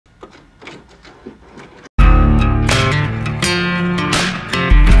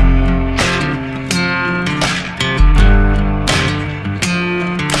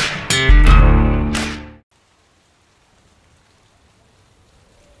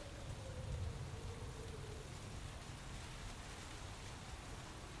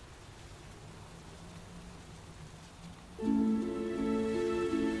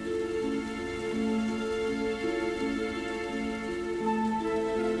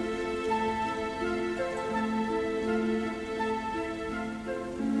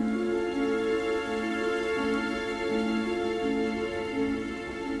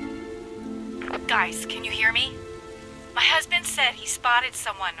Guys, can you hear me? My husband said he spotted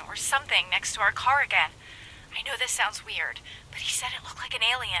someone or something next to our car again. I know this sounds weird, but he said it looked like an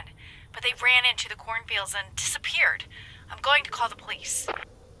alien. But they ran into the cornfields and disappeared. I'm going to call the police.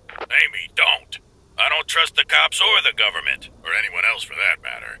 Amy, don't. I don't trust the cops or the government, or anyone else for that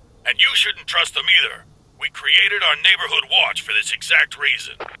matter. And you shouldn't trust them either. We created our neighborhood watch for this exact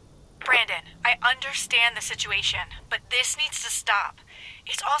reason. Brandon, I understand the situation, but this needs to stop.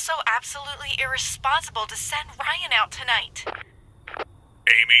 It's also absolutely irresponsible to send Ryan out tonight.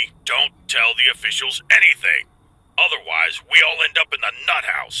 Amy, don't tell the officials anything. Otherwise, we all end up in the nut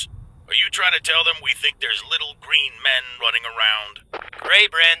house. Are you trying to tell them we think there's little green men running around? Gray,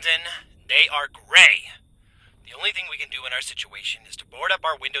 Brandon. They are gray. The only thing we can do in our situation is to board up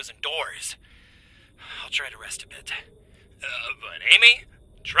our windows and doors. I'll try to rest a bit. But Amy,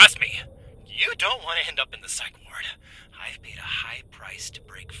 trust me, you don't want to end up in the psych ward. I've paid a high price to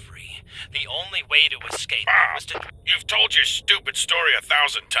break free. The only way to escape was to... You've told your stupid story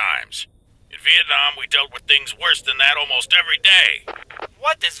 1,000 times. In Vietnam, we dealt with things worse than that almost every day.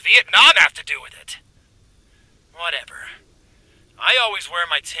 What does Vietnam have to do with it? Whatever. I always wear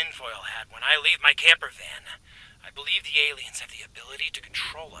my tinfoil hat when I leave my camper van. I believe the aliens have the ability to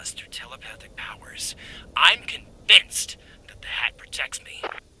control us through telepathic powers. I'm convinced that the hat protects me.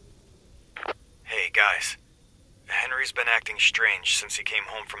 Hey, guys. Henry's been acting strange since he came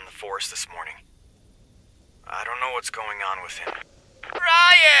home from the forest this morning. I don't know what's going on with him.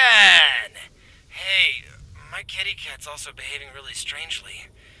 Ryan! Hey, my kitty cat's also behaving really strangely.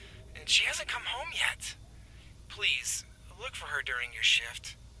 And she hasn't come home yet. Please, look for her during your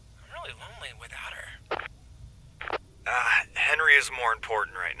shift. I'm really lonely without her. Henry is more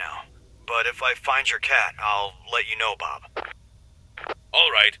important right now. But if I find your cat, I'll let you know, Bob.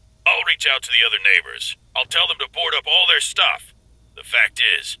 All right. I'll reach out to the other neighbors. I'll tell them to board up all their stuff. The fact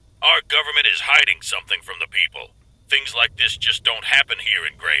is, our government is hiding something from the people. Things like this just don't happen here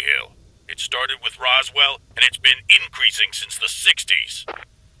in Greyhill. It started with Roswell, and it's been increasing since the 60s.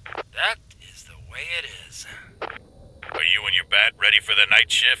 That is the way it is. Are you and your bat ready for the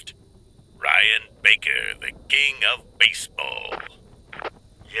night shift? Ryan Baker, the king of baseball.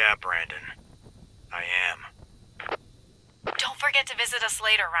 Yeah, Brandon. I am. Don't forget to visit us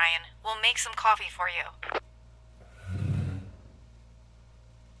later, Ryan. We'll make some coffee for you.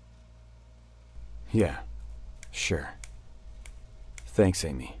 Yeah, sure. Thanks,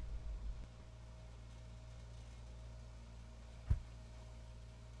 Amy.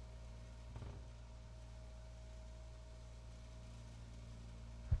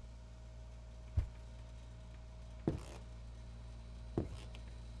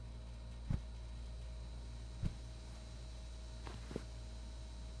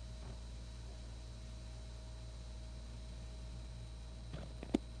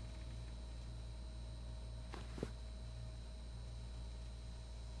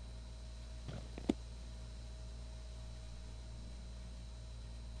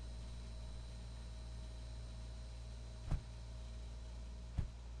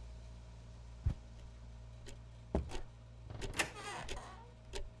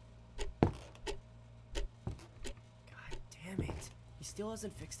 He still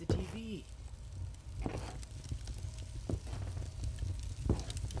hasn't fixed the TV.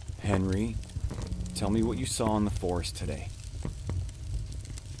 Henry, tell me what you saw in the forest today.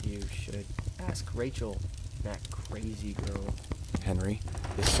 You should ask Rachel, that crazy girl. Henry,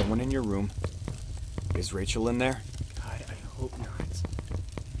 is someone in your room? Is Rachel in there? God, I hope not.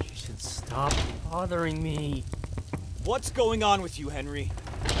 She should stop bothering me. What's going on with you, Henry?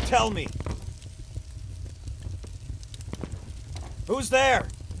 Tell me! Who's there?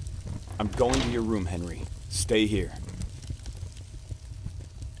 I'm going to your room, Henry. Stay here.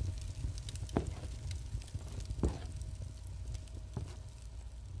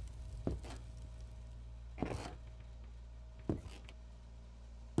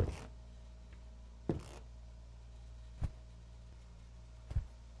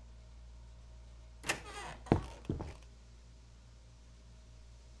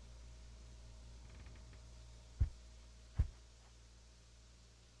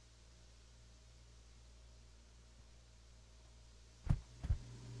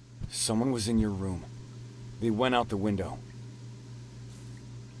 Someone was in your room. They went out the window.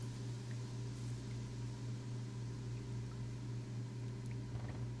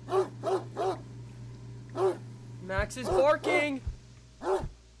 Max is barking!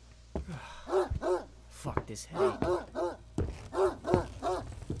 Fuck this headache.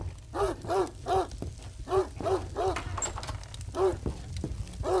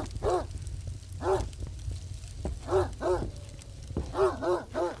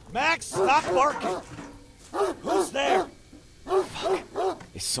 Max, stop barking? Who's there? Fuck.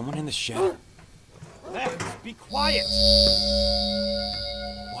 Is someone in the shed? Max, be quiet!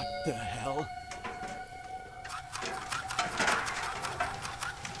 What the hell?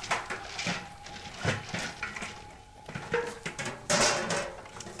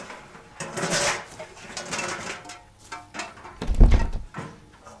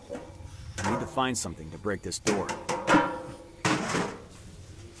 I need to find something to break this door.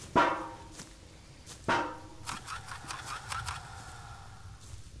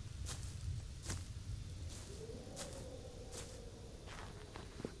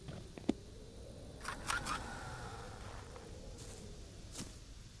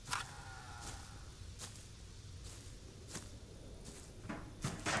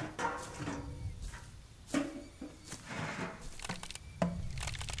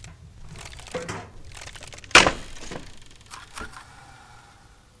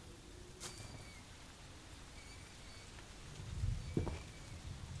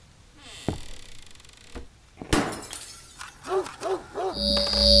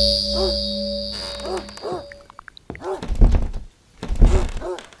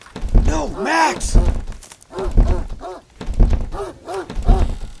 No, Max!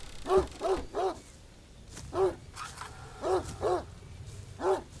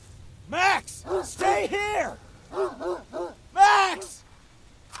 Max! Stay here! Max!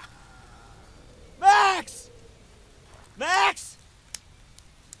 Max! Max!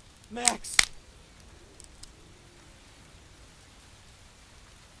 Max!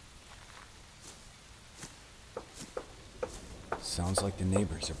 Sounds like the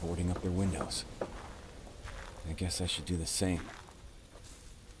neighbors are boarding up their windows. I guess I should do the same.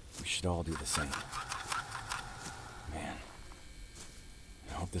 We should all do the same. Man,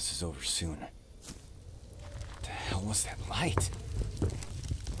 I hope this is over soon. What the hell was that light?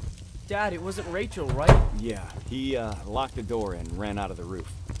 Dad, it wasn't Rachel, right? Yeah, he locked the door and ran out of the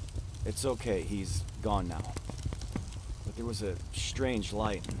roof. It's okay, he's gone now. But there was a strange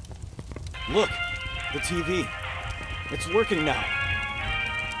light. Look, the TV. It's working now.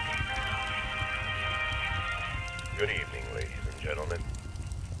 Good evening, ladies and gentlemen.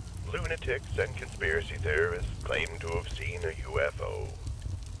 Lunatics and conspiracy theorists claim to have seen a UFO.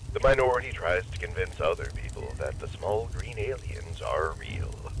 The minority tries to convince other people that the small green aliens are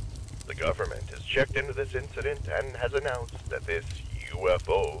real. The government has checked into this incident and has announced that this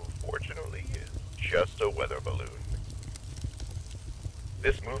UFO, fortunately, is just a weather balloon.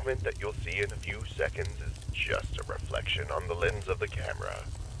 This movement that you'll see in a few seconds is just a reflection on the lens of the camera.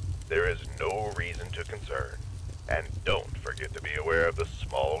 There is no reason to concern. And don't forget to be aware of the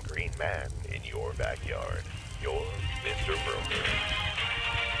small green man in your backyard. Your Mr. Broker.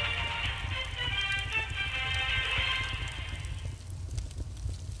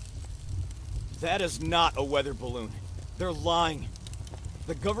 That is not a weather balloon. They're lying.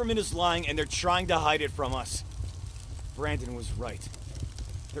 The government is lying and they're trying to hide it from us. Brandon was right.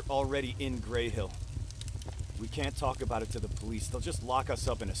 They're already in Greyhill. We can't talk about it to the police. They'll just lock us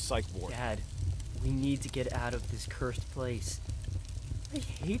up in a psych ward. Dad, we need to get out of this cursed place. I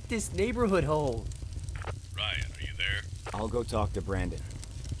hate this neighborhood hole. Ryan, are you there? I'll go talk to Brandon.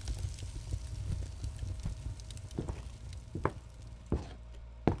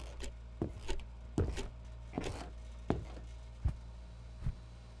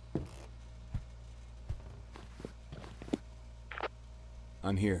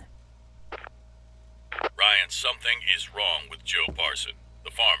 I'm here. Ryan, something is wrong with Joe Parson,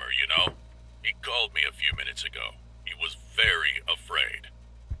 the farmer, you know? He called me a few minutes ago. He was very afraid.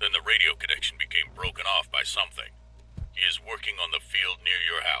 Then the radio connection became broken off by something. He is working on the field near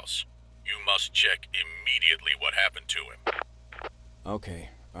your house. You must check immediately what happened to him. Okay,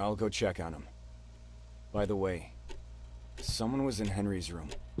 I'll go check on him. By the way, someone was in Henry's room.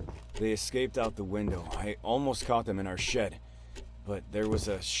 They escaped out the window. I almost caught them in our shed. But there was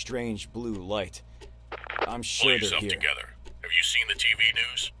a strange blue light. I'm sure Pull they're yourself here. together. Have you seen the TV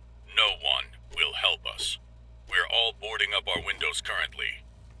news? No one will help us. We're all boarding up our windows currently.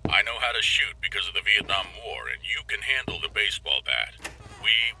 I know how to shoot because of the Vietnam War, and you can handle the baseball bat. We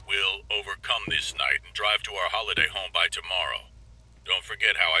will overcome this night and drive to our holiday home by tomorrow. Don't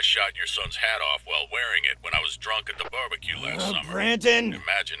forget how I shot your son's hat off while wearing it when I was drunk at the barbecue last summer. Brandon!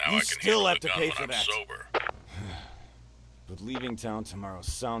 Imagine how You I can still handle have the to gun pay when for I'm that. sober. But leaving town tomorrow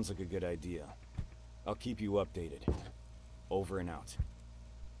sounds like a good idea. I'll keep you updated. Over and out.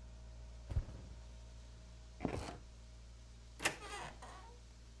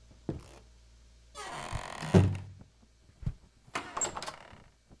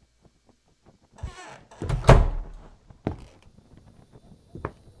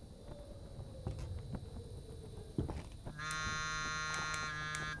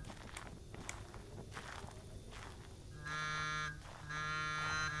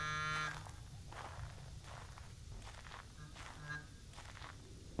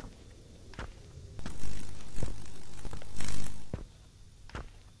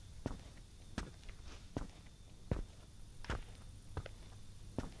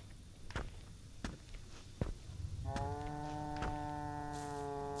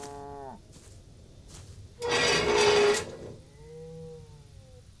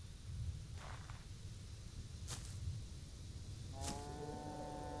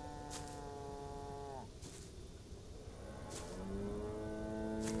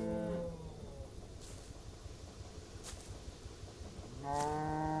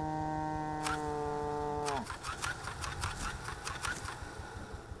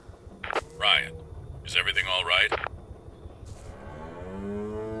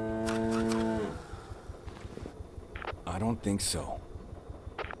 think so.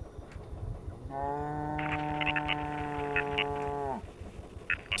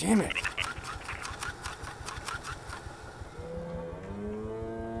 Damn it!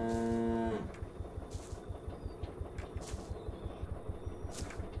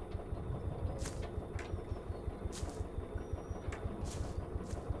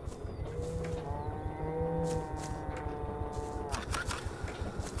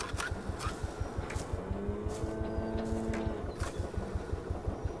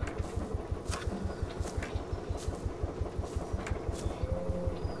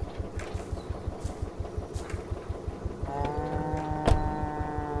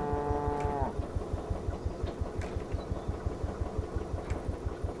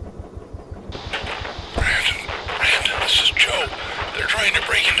 Trying to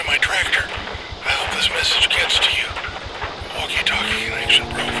break into my tractor. I hope this message gets to you. Walkie-talkie connection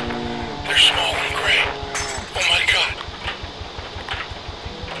proof. They're small and gray. Oh my god.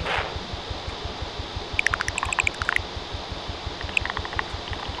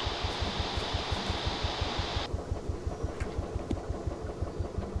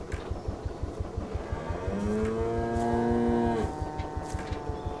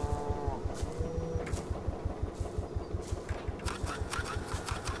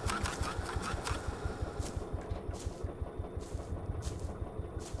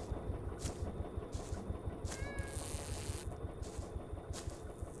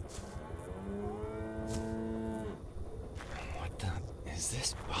 Is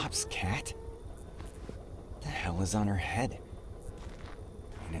this Bob's cat? What the hell is on her head?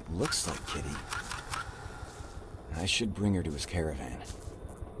 And it looks like Kitty. I should bring her to his caravan.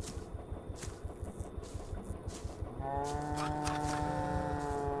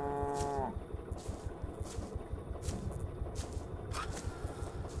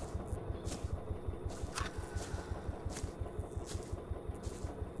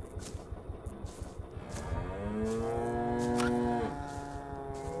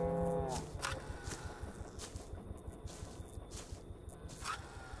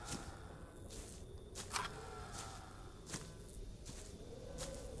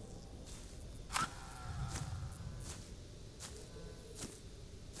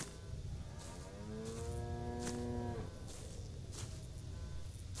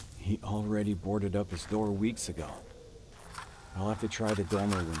 He already boarded up his door weeks ago. I'll have to try the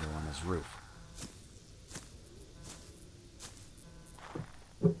dormer window on his roof.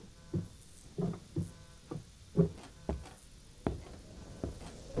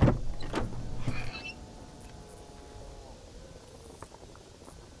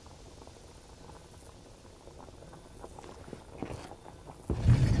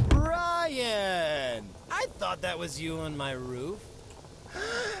 Ryan! I thought that was you on my roof.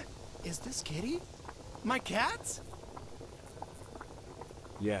 Is this Kitty? My cat?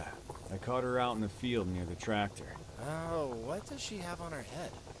 Yeah, I caught her out in the field near the tractor. Oh, what does she have on her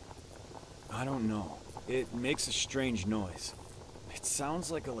head? I don't know. It makes a strange noise. It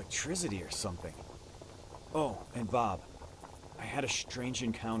sounds like electricity or something. Oh, and Bob, I had a strange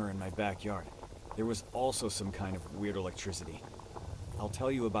encounter in my backyard. There was also some kind of weird electricity. I'll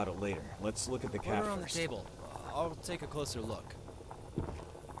tell you about it later. Let's look at the cat Put her on the first. table. I'll take a closer look.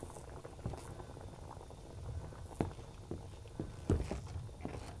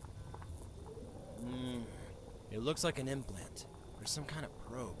 It looks like an implant, or some kind of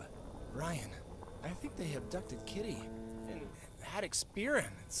probe. Ryan, I think they abducted Kitty, and had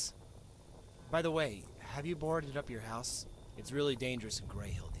experiments. By the way, have you boarded up your house? It's really dangerous in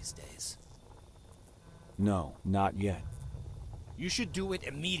Greyhill these days. No, not yet. You should do it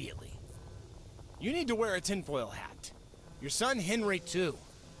immediately. You need to wear a tinfoil hat. Your son Henry, too.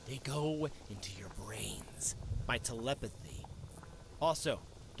 They go into your brains by telepathy. Also,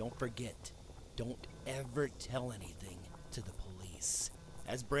 don't forget, don't ever tell anything to the police.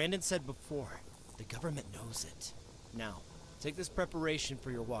 As Brandon said before, the government knows it. Now, take this preparation for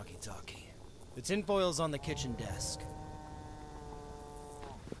your walkie-talkie. The tinfoil's on the kitchen desk.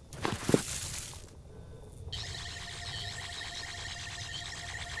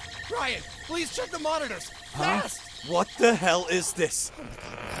 Ryan, please check the monitors! Fast! What the hell is this? Oh my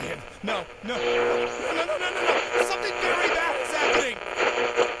God, Ryan. No. Something very bad is happening!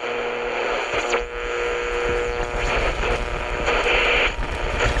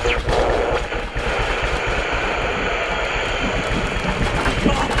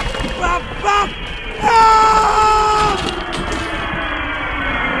 Bob! No!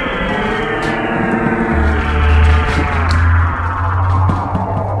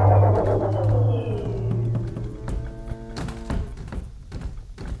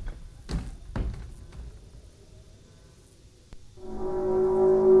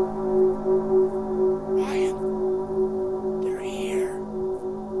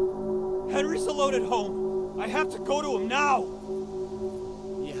 have to go to him now!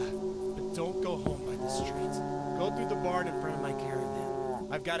 Yeah, but don't go home by the streets. Go through the barn in front of my caravan.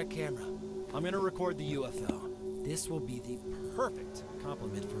 I've got a camera. I'm gonna record the UFO. This will be the perfect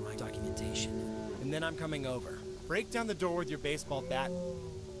compliment for my documentation. And then I'm coming over. Break down the door with your baseball bat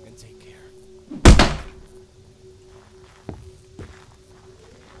and take care.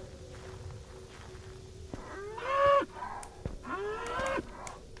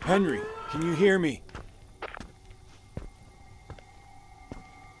 Henry, can you hear me?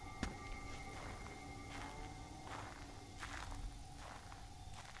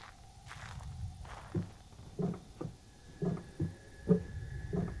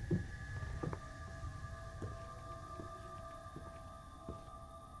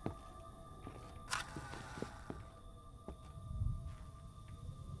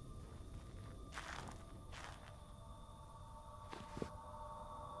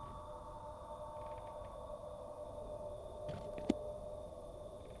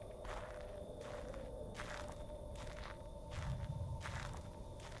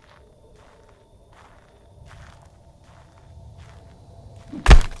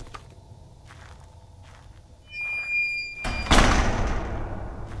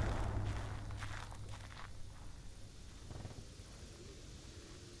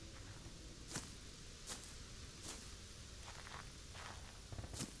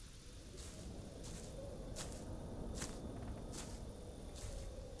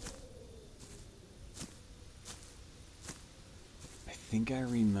 I think I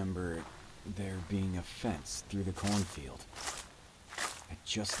remember there being a fence through the cornfield. I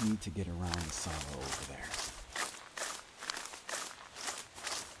just need to get around the silo over there.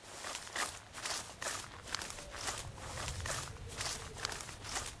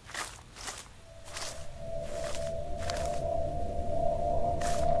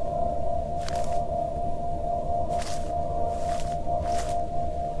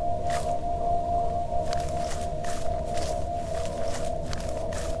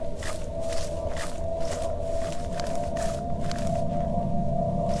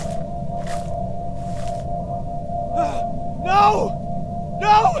 No!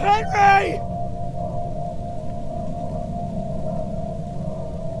 No, Henry!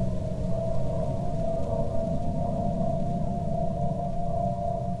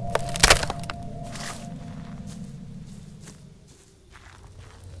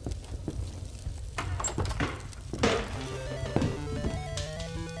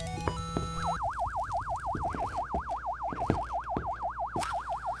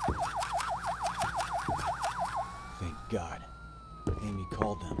 Thank God. Amy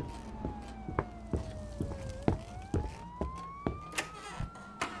called them.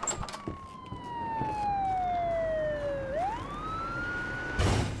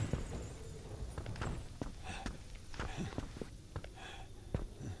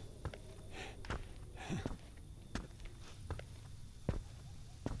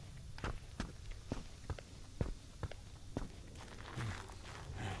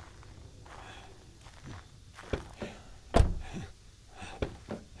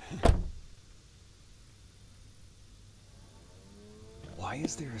 Why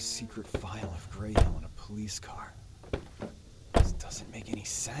is there a secret file of Greyhill in a police car? This doesn't make any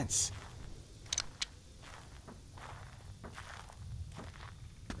sense.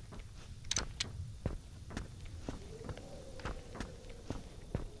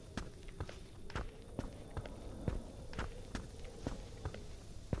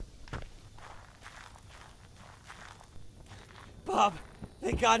 Bob,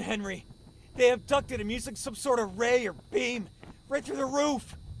 they got Henry. They abducted him using some sort of ray or beam. Right through the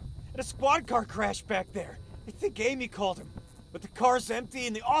roof! And a squad car crashed back there. I think Amy called him. But the car's empty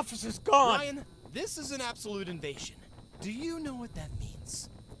and the officer's gone! Ryan, this is an absolute invasion. Do you know what that means?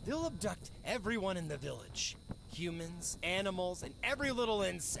 They'll abduct everyone in the village. Humans, animals, and every little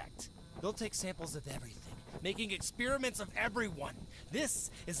insect. They'll take samples of everything, making experiments of everyone.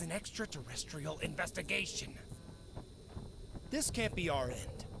 This is an extraterrestrial investigation. This can't be our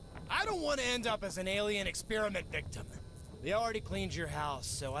end. I don't want to end up as an alien experiment victim. They already cleaned your house,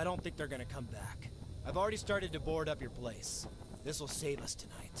 so I don't think they're gonna come back. I've already started to board up your place. This will save us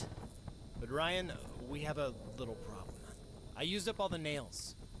tonight. But Ryan, we have a little problem. I used up all the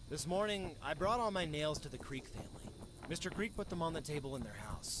nails. This morning, I brought all my nails to the Creek family. Mr. Creek put them on the table in their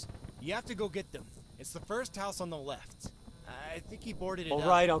house. You have to go get them. It's the first house on the left. I think he boarded it up. All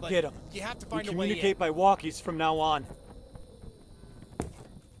right, I'll get them. You have to find we a way in. communicate by walkies from now on.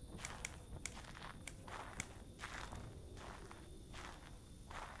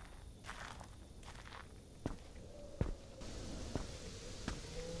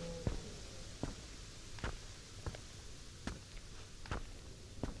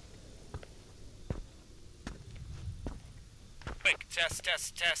 quick. Test.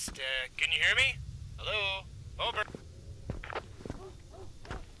 Can you hear me? Hello? Over.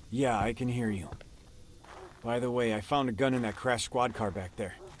 Yeah, I can hear you. By the way, I found a gun in that crashed squad car back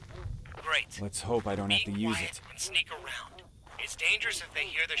there. Great. Let's hope I don't have to Be use quiet it. and sneak around. It's dangerous if they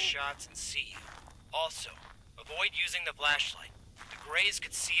hear the shots and see you. Also, avoid using the flashlight. The Greys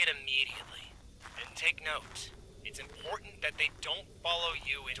could see it immediately. And take note, it's important that they don't follow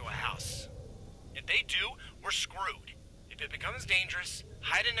you into a house. If they do, we're screwed. If it becomes dangerous,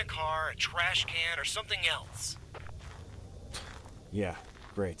 hide in a car, a trash can, or something else. Yeah,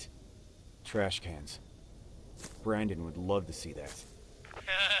 great. Trash cans. Brandon would love to see that.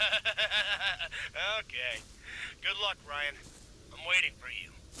 Okay. Good luck, Ryan. I'm waiting for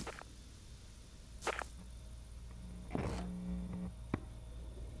you.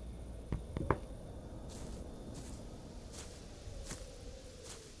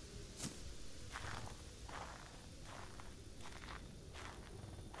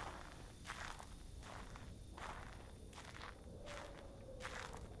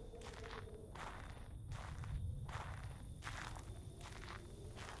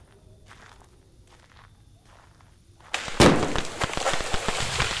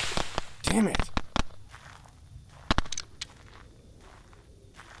 Damn it!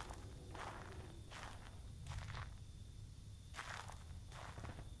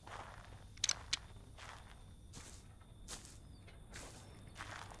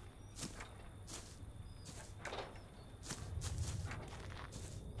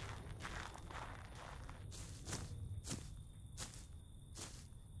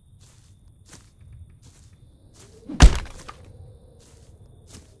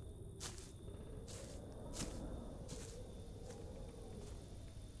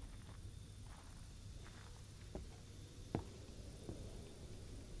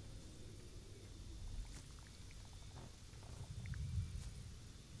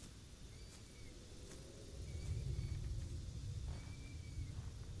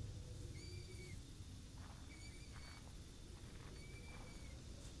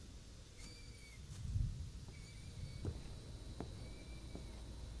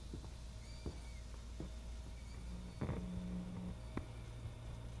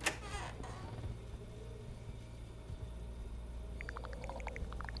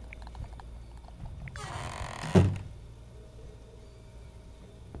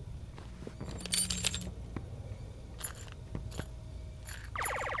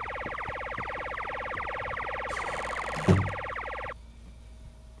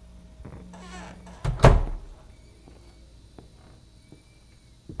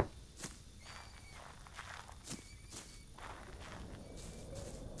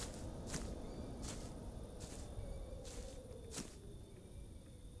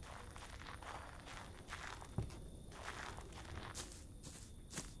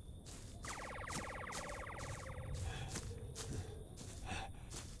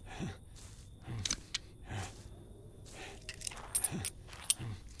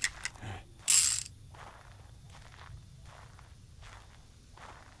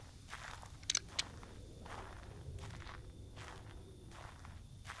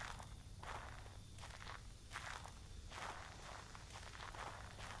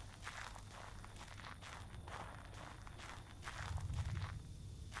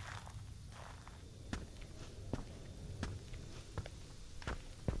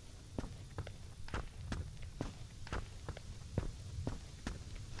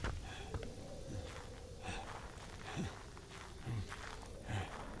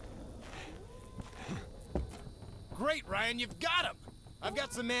 Great, Ryan, you've got him! I've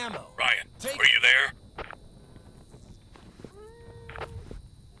got some ammo. Ryan, Take are you there?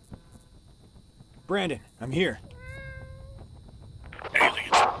 Brandon, I'm here.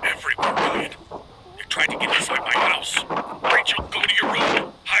 Aliens everywhere, Ryan. They're trying to get inside my house. Rachel, go to your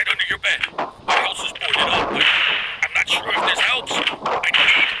room. Hide under your bed. My house is boarded up, but I'm not sure if this helps. I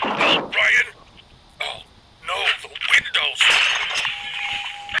need help, Ryan. Oh, no, the windows.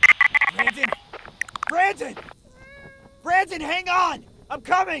 Brandon! Brandon! Brandon, hang on! I'm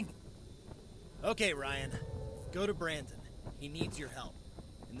coming! Okay, Ryan. Go to Brandon. He needs your help.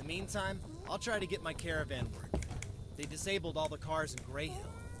 In the meantime, I'll try to get my caravan working. They disabled all the cars in Greyhill.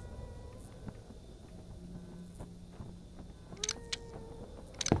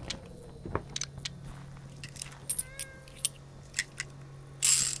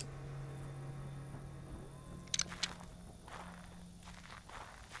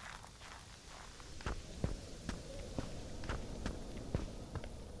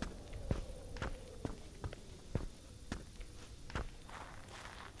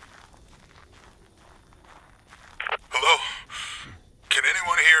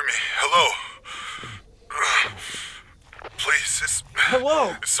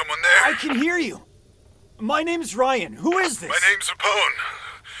 Hello? Is someone there? I can hear you. My name's Ryan. Who is this? My name's Apone.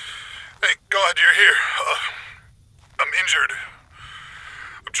 Thank God you're here. I'm injured.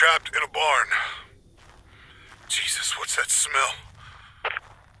 I'm trapped in a barn. Jesus, what's that smell?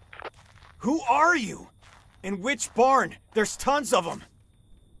 Who are you? In which barn? There's tons of them.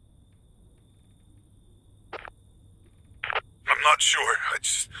 I'm not sure. I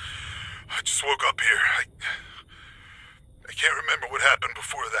just woke up here. I can't remember what happened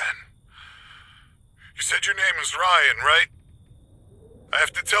before that. You said your name was Ryan, right? I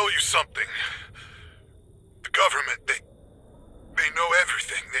have to tell you something. The government, they know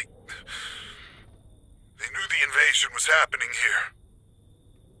everything. They knew the invasion was happening here.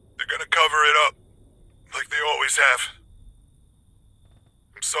 They're gonna cover it up, like they always have.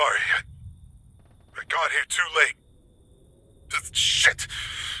 I'm sorry. I got here too late. Shit!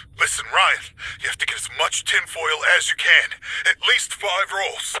 Listen, Ryan, you have to get as much tinfoil as you can. At least 5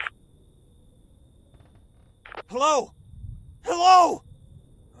 rolls. Hello? Hello?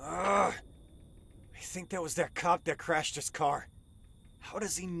 I think that was that cop that crashed his car. How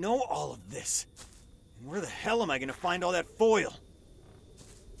does he know all of this? And where the hell am I gonna find all that foil?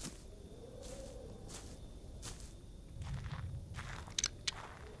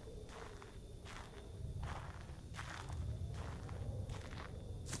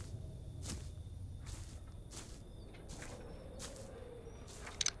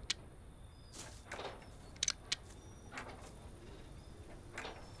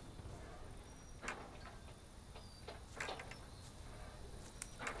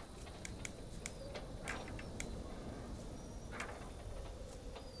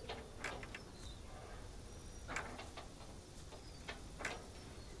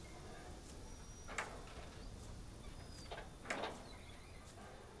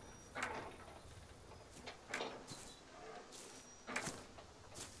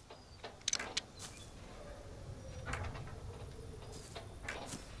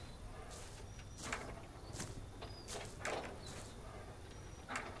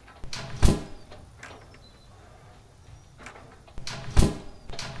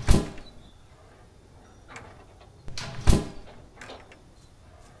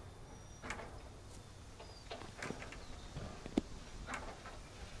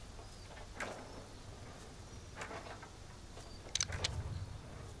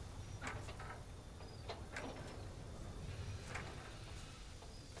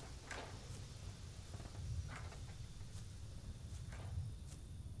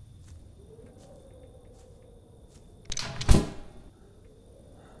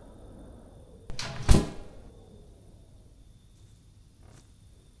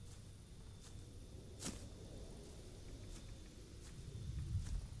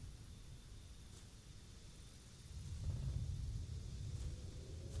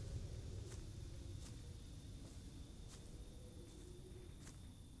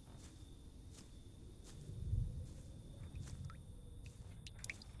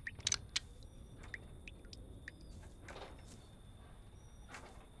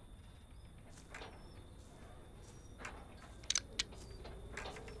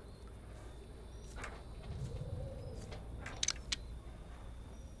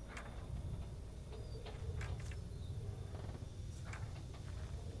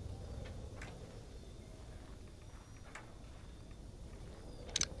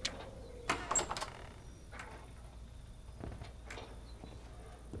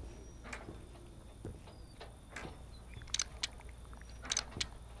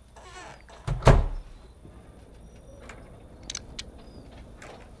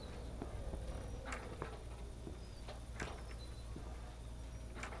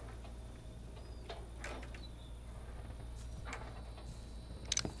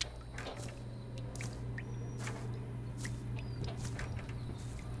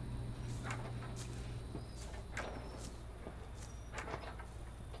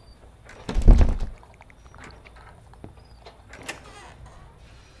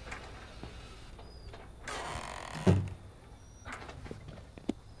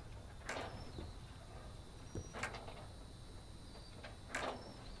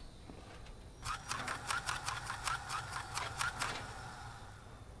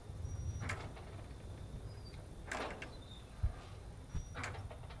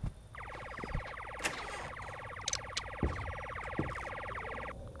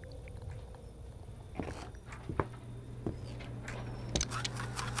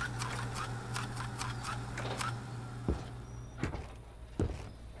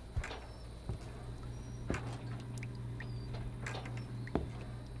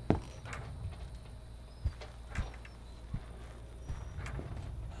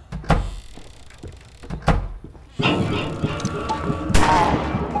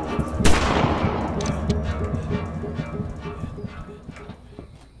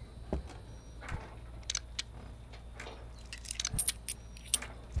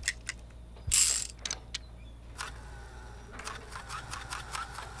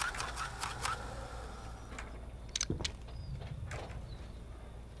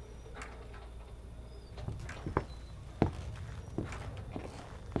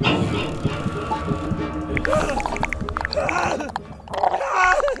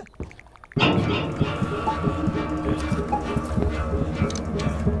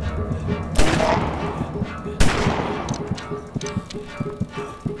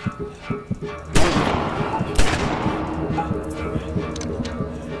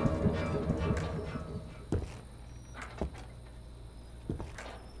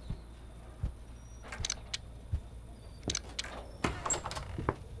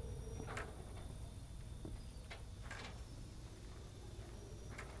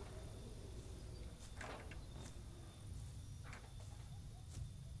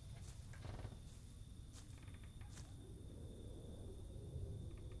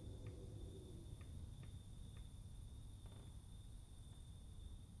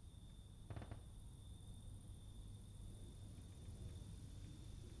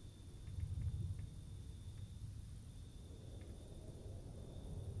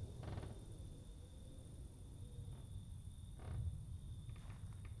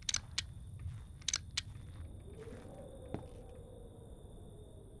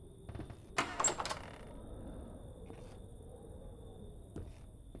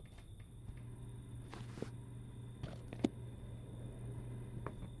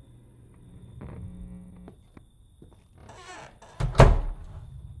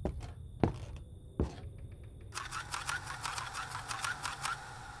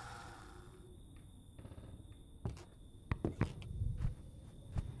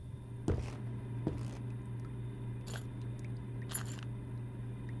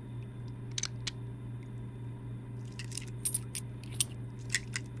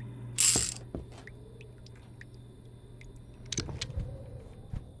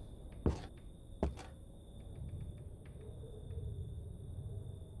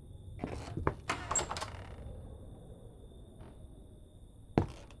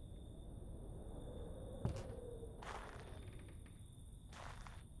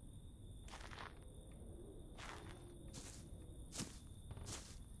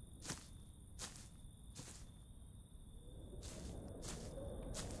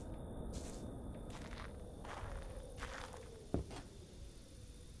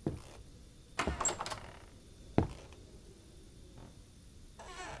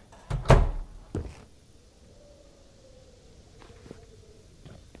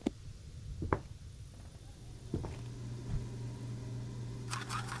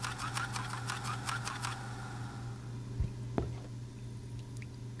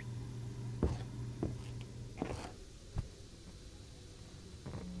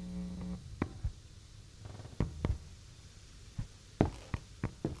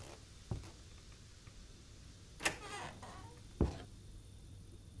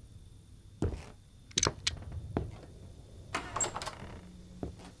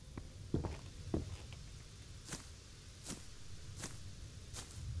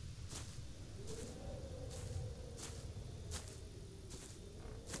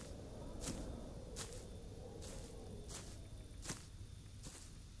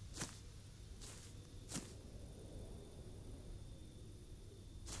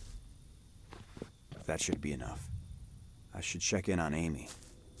 That should be enough. I should check in on Amy.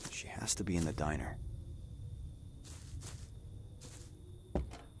 She has to be in the diner.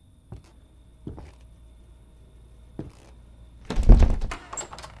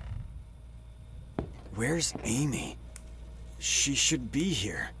 Where's Amy? She should be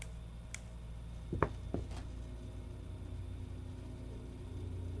here.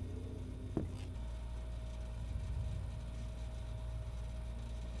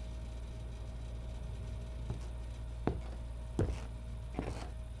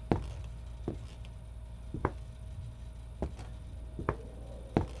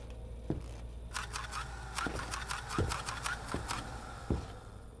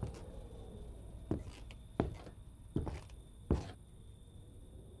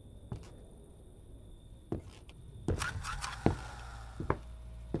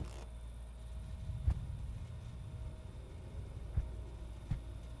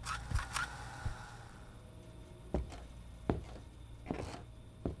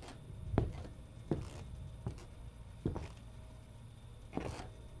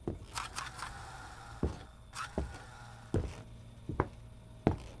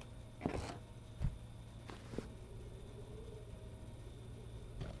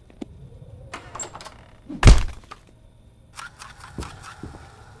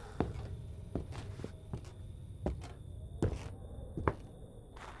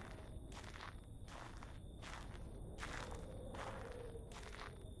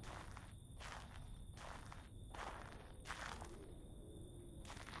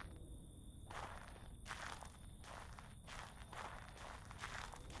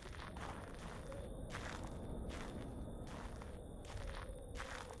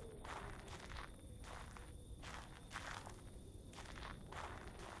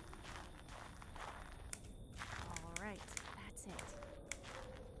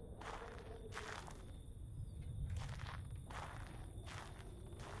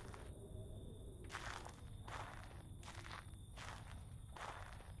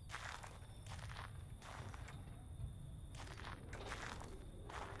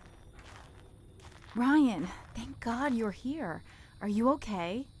 Ryan, thank God you're here. Are you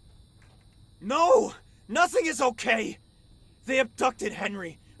okay? No! Nothing is okay! They abducted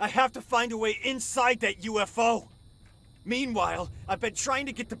Henry. I have to find a way inside that UFO. Meanwhile, I've been trying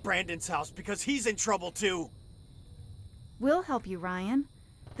to get to Brandon's house because he's in trouble too. We'll help you, Ryan.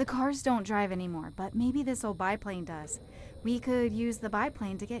 The cars don't drive anymore, but maybe this old biplane does. We could use the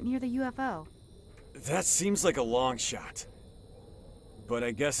biplane to get near the UFO. That seems like a long shot. But I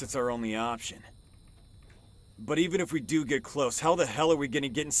guess it's our only option. But even if we do get close, how the hell are we gonna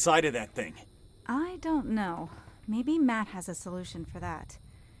get inside of that thing? I don't know. Maybe Matt has a solution for that.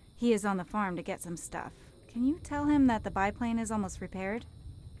 He is on the farm to get some stuff. Can you tell him that the biplane is almost repaired?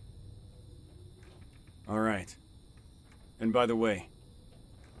 All right. And by the way,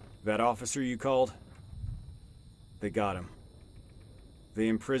 that officer you called? They got him. They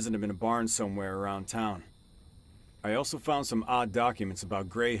imprisoned him in a barn somewhere around town. I also found some odd documents about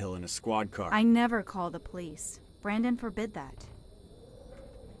Greyhill in a squad car. I never call the police. Brandon forbid that.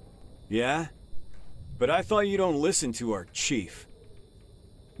 Yeah? But I thought you don't listen to our chief.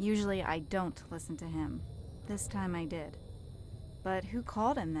 Usually I don't listen to him. This time I did. But who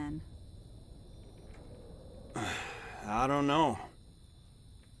called him then? I don't know.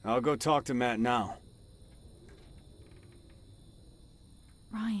 I'll go talk to Matt now.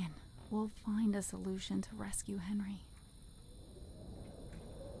 Ryan, we'll find a solution to rescue Henry.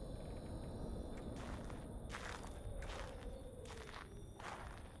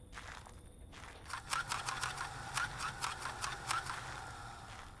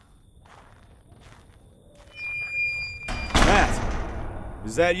 Matt!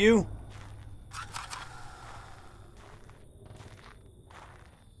 Is that you?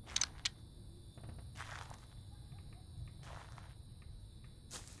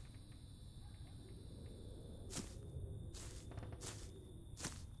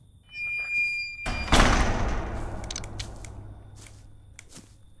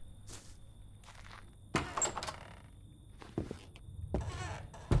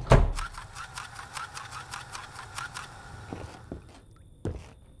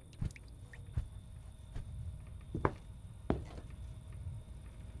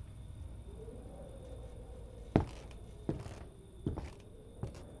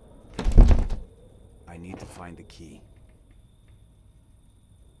 I need to find the key.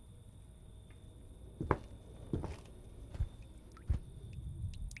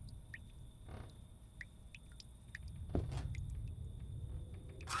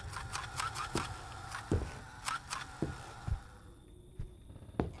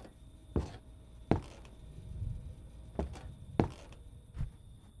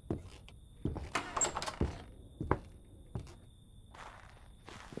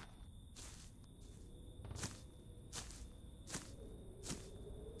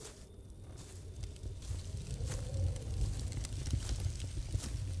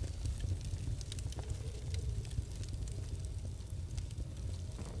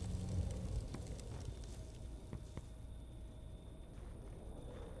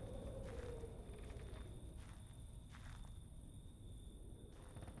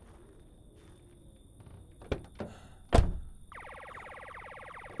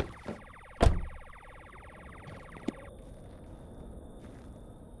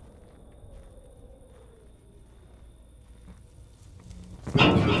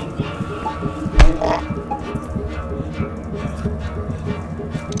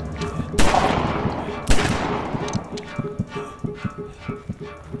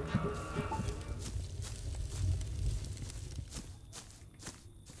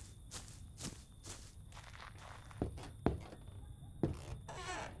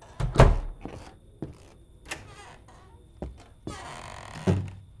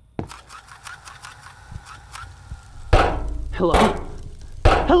 Hello?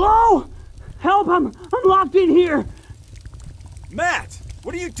 Hello? Help! I'm locked in here! Matt!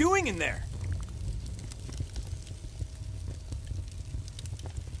 What are you doing in there?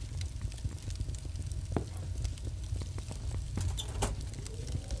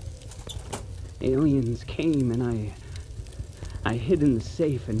 Aliens came and I hid in the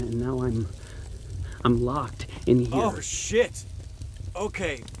safe and now I'm locked in here. Oh shit!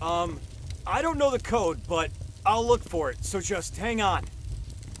 Okay, I don't know the code, but I'll look for it, so just hang on.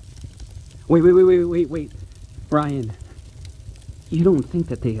 Wait. Ryan, you don't think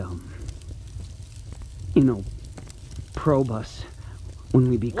that they, probe us when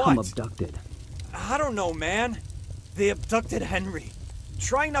we become abducted? I don't know, man. They abducted Henry.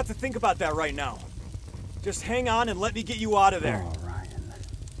 Trying not to think about that right now. Just hang on and let me get you out of there. Oh, Ryan.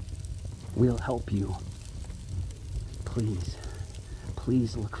 We'll help you.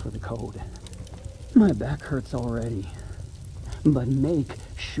 Please look for the code. My back hurts already. But make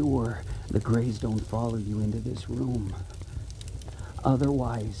sure the Greys don't follow you into this room.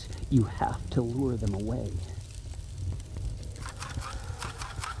 Otherwise, you have to lure them away.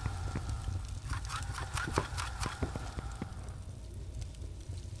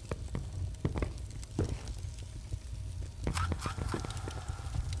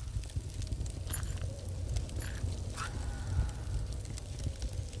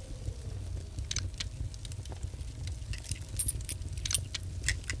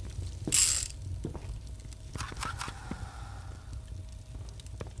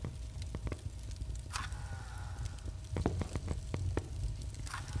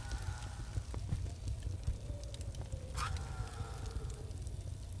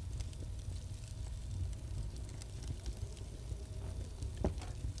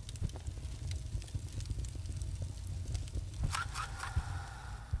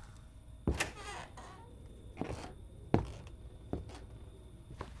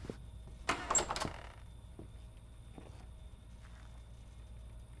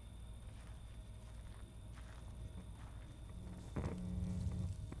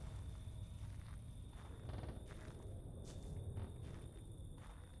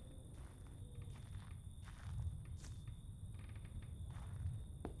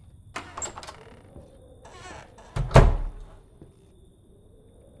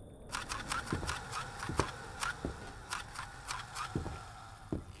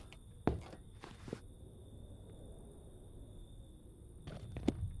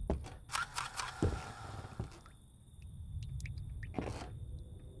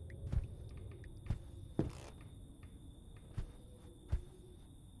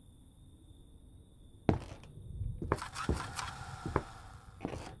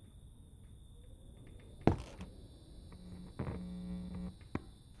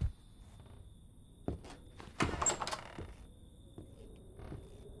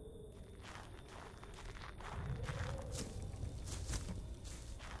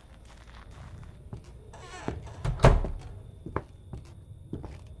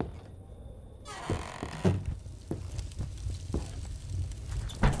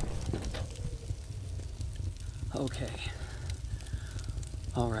 Okay.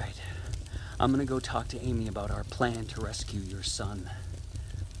 All right. I'm gonna go talk to Amy about our plan to rescue your son.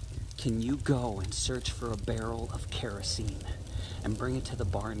 Can you go and search for a barrel of kerosene and bring it to the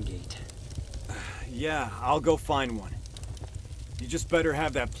barn gate? Yeah, I'll go find one. You just better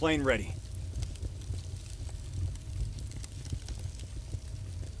have that plane ready.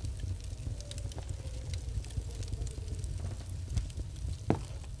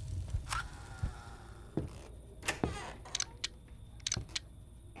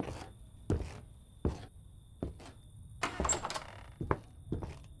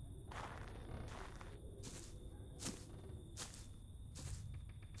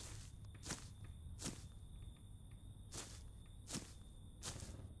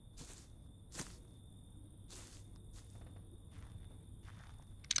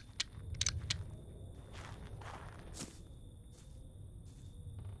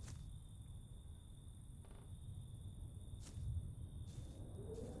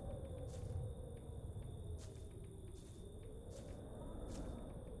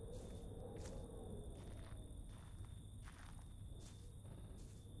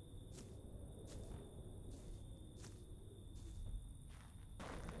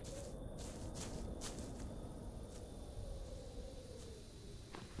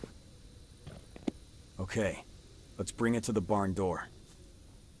 Okay, let's bring it to the barn door.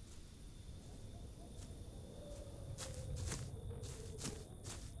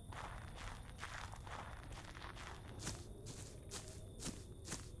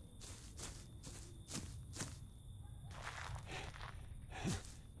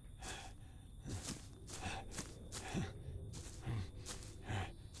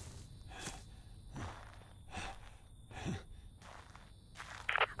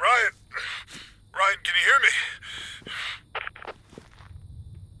 Can you hear me?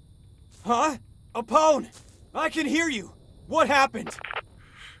 Huh? Apone! I can hear you! What happened?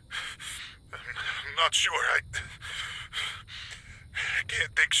 I'm not sure. I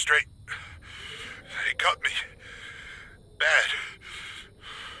can't think straight. They cut me. Bad.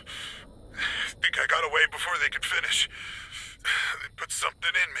 I think I got away before they could finish. They put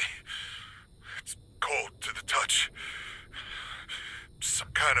something in me. It's cold to the touch. Some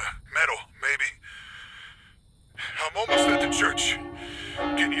kind of metal, maybe. I'm almost at the church.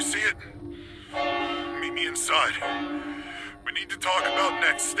 Can you see it? Meet me inside. We need to talk about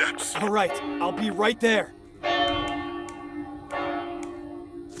next steps. All right, I'll be right there.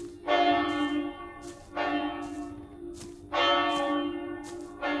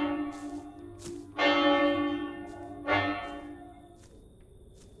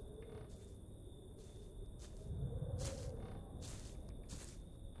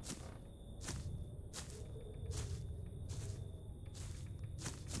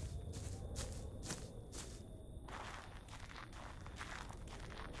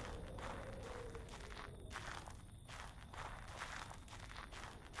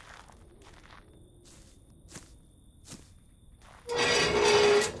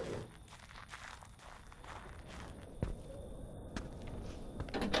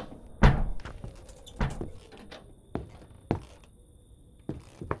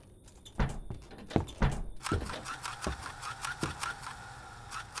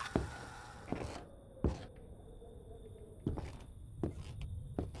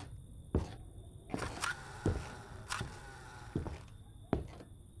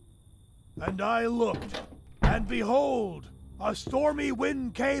 And I looked, and behold, a stormy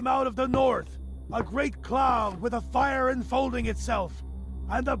wind came out of the north, a great cloud with a fire enfolding itself,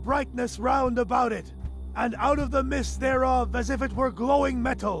 and the brightness round about it. And out of the mist thereof, as if it were glowing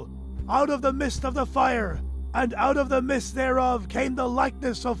metal, out of the mist of the fire, and out of the mist thereof came the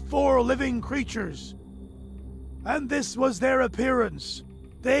likeness of 4 living creatures. And this was their appearance.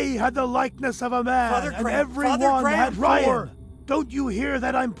 They had the likeness of a man, and every one had 4. Don't you hear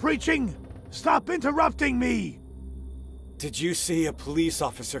that I'm preaching? Stop interrupting me! Did you see a police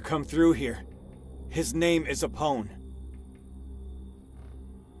officer come through here? His name is Apone.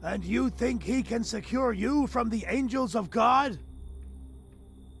 And you think he can secure you from the angels of God?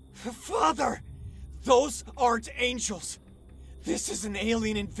 Father! Those aren't angels! This is an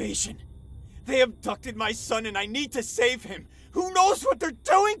alien invasion. They abducted my son and I need to save him! Who knows what they're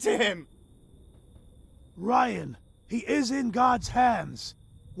doing to him? Ryan, he is in God's hands.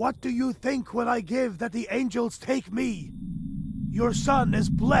 What do you think when I give that the angels take me? Your son is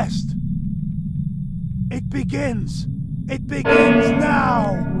blessed. It begins. It begins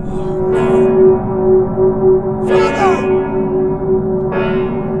now! Father!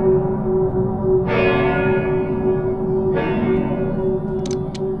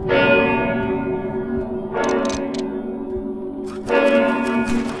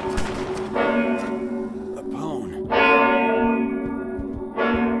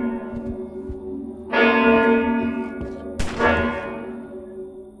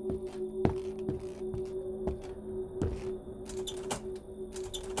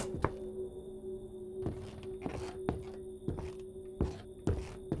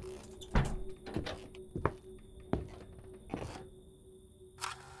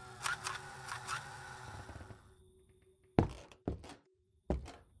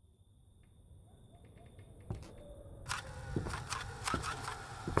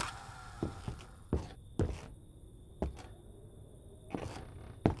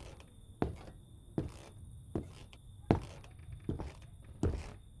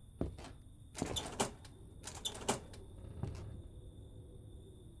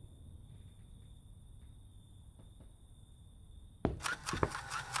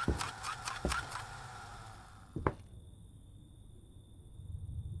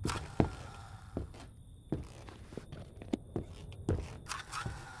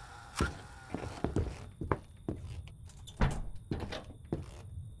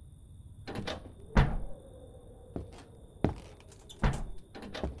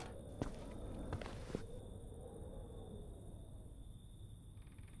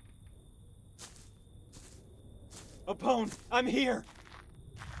 Apone, I'm here!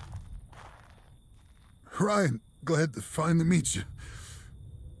 Ryan, glad to finally meet you.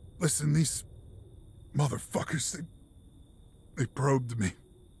 Listen, these motherfuckers, they probed me.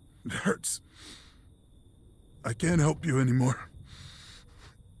 It hurts. I can't help you anymore.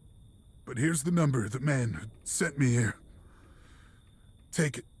 But here's the number of the man who sent me here.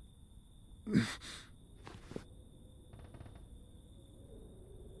 Take it.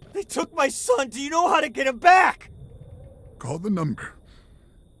 They took my son! Do you know how to get him back? Call the number.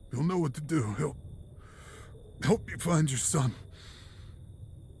 He'll know what to do. He'll help you find your son.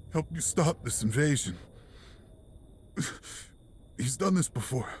 Help you stop this invasion. He's done this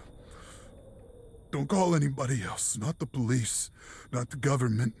before. Don't call anybody else. Not the police. Not the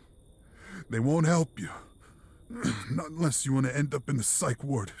government. They won't help you. Not unless you want to end up in the psych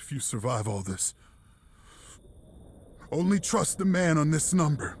ward if you survive all this. Only trust the man on this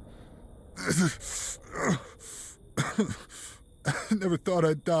number. I never thought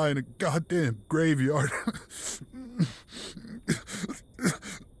I'd die in a goddamn graveyard.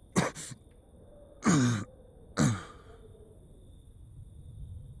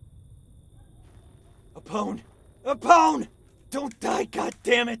 Apone! Apone! Don't die,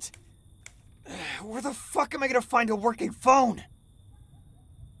 goddammit! Where the fuck am I gonna find a working phone?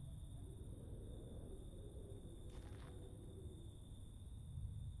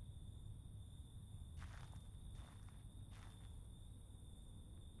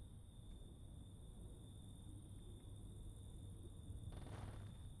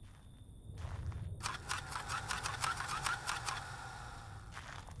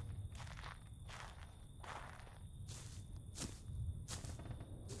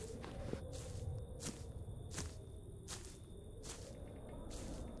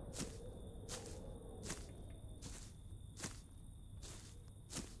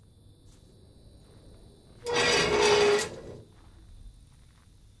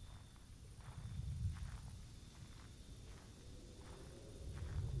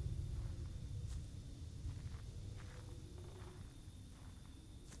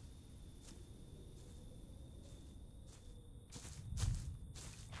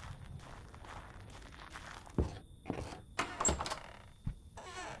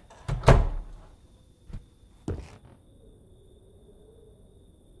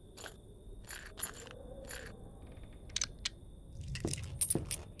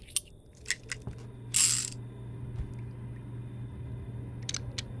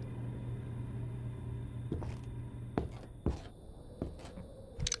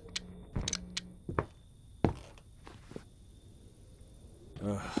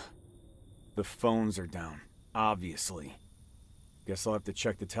 The phones are down, obviously. Guess I'll have to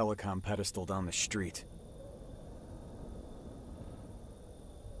check the telecom pedestal down the street.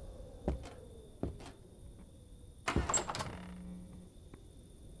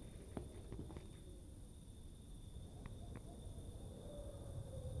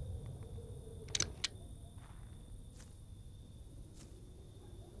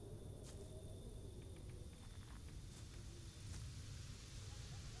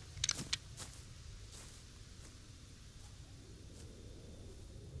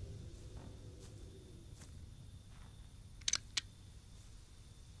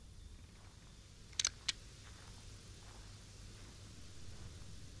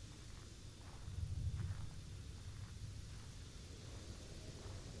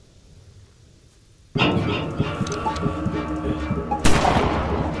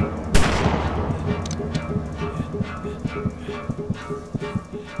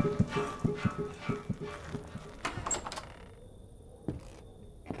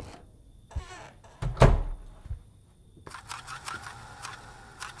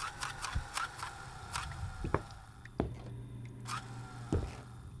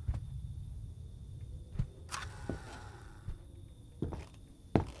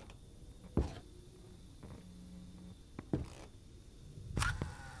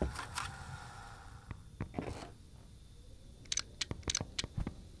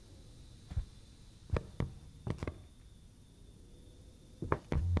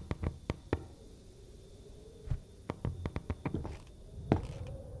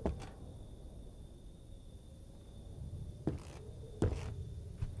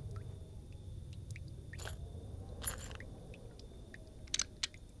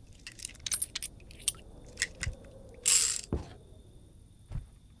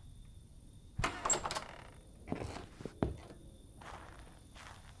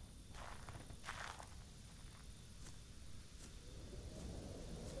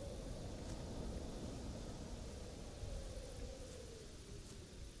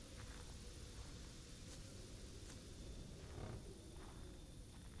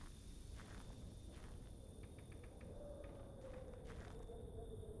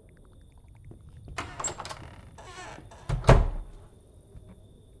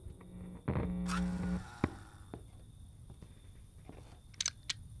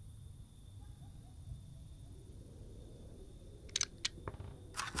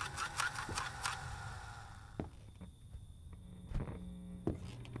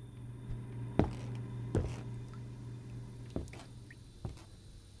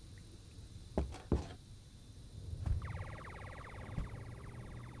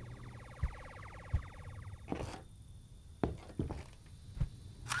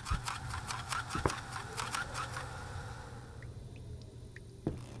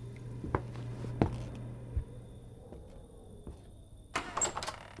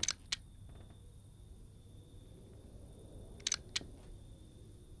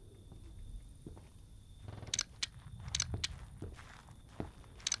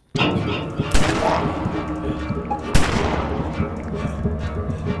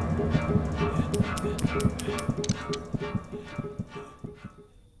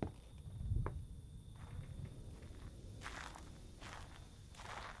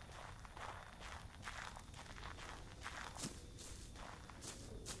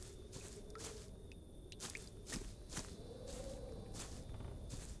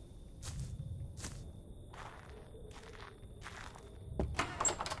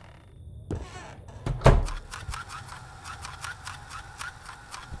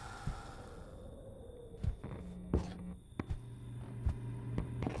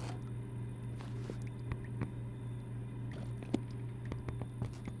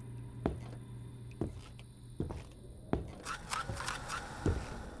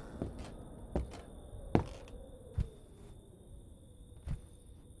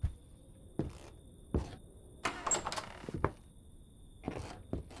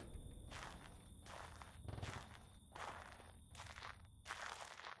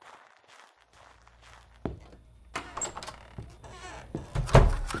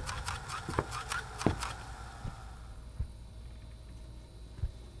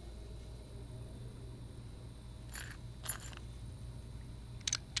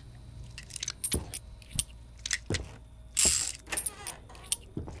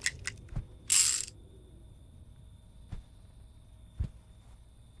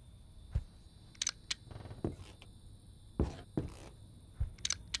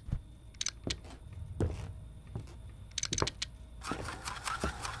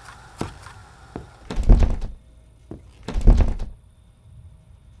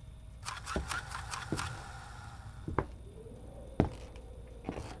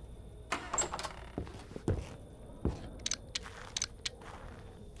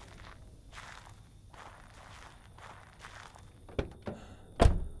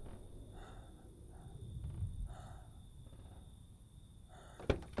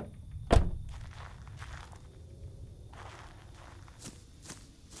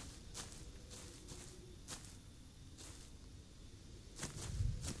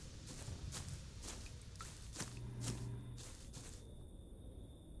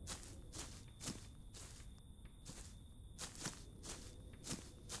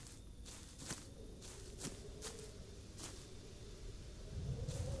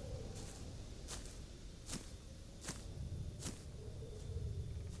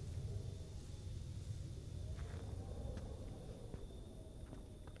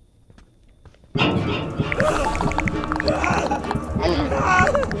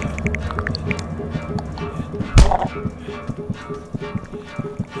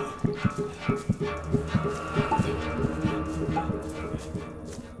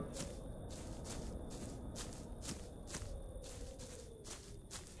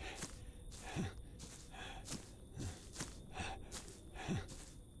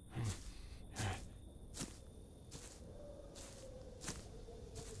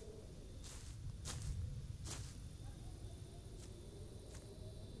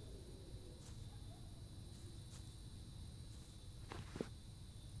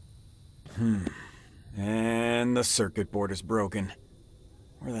 And the circuit board is broken.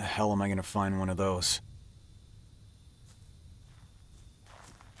 Where the hell am I gonna find one of those?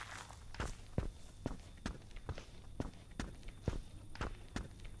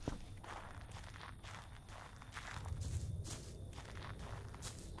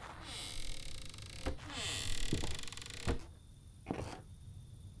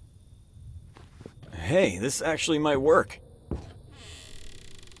 Hey, this actually might work.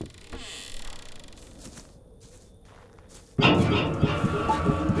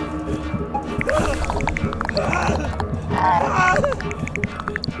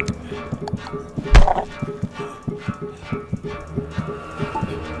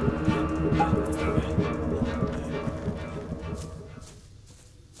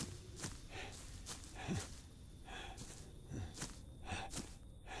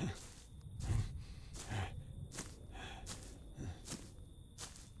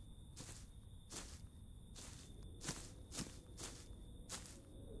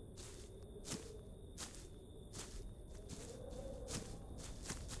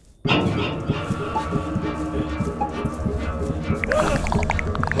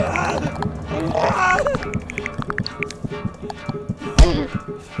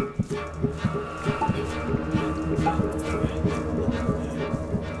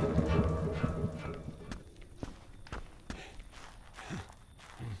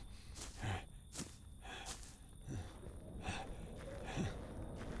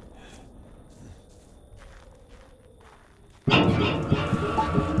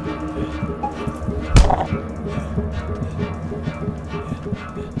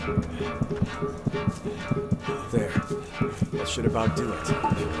 There. That should about do it.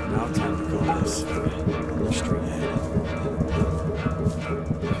 Now time to call this the street head.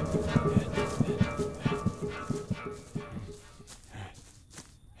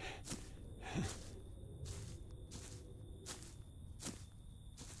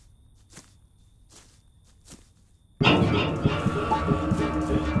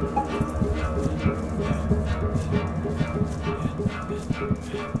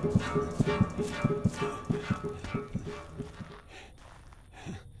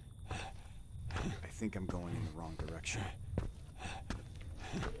 I think I'm going in the wrong direction.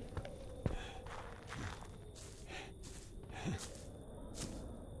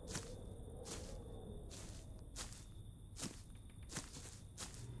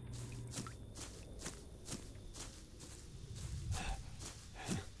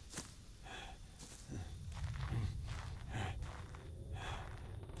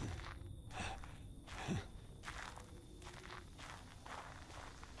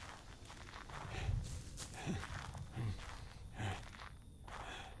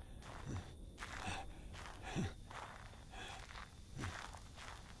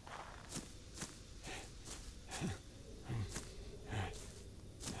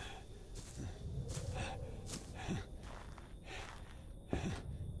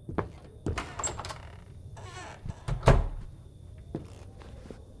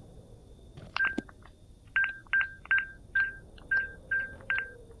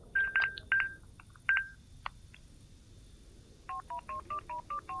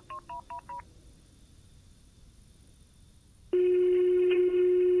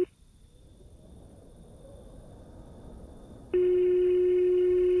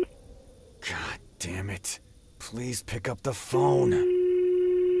 Please pick up the phone.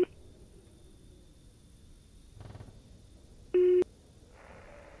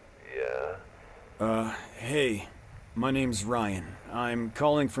 Yeah? Hey. My name's Ryan. I'm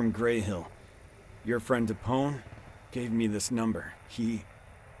calling from Greyhill. Your friend Capone gave me this number. He's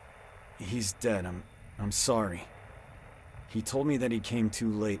dead. I'm sorry. He told me that he came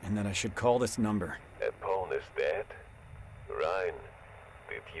too late and that I should call this number. Capone is dead? Ryan,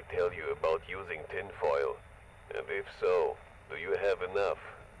 did he tell you about using tinfoil? And if so, do you have enough?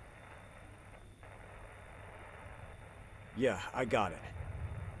 Yeah, I got it.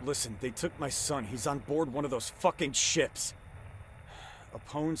 Listen, they took my son. He's on board one of those fucking ships.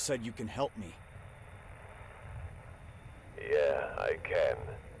 Capone said you can help me. Yeah, I can.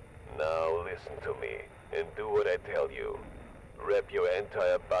 Now listen to me, and do what I tell you. Wrap your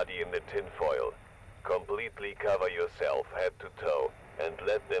entire body in the tinfoil. Completely cover yourself head to toe, and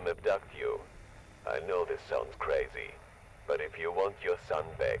let them abduct you. I know this sounds crazy, but if you want your son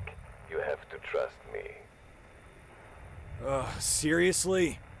back, you have to trust me.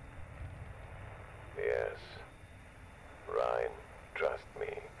 Seriously? Yes. Ryan, trust me.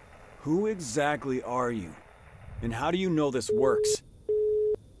 Who exactly are you? And how do you know this works?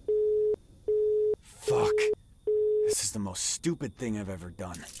 Fuck. This is the most stupid thing I've ever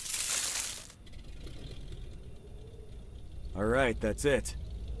done. Alright, that's it.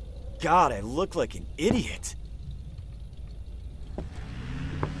 God, I look like an idiot.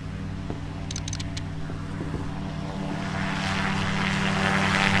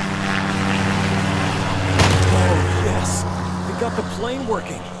 Got the plane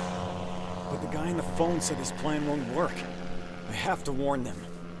working. But the guy on the phone said his plan won't work. I have to warn them.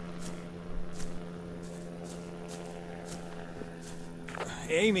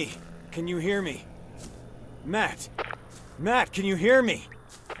 Amy, can you hear me? Matt! Matt, can you hear me?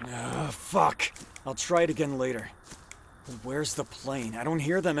 Fuck. I'll try it again later. But where's the plane? I don't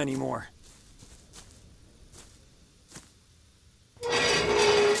hear them anymore.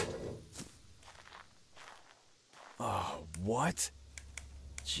 What?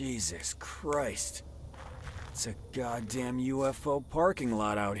 Jesus Christ. It's a goddamn UFO parking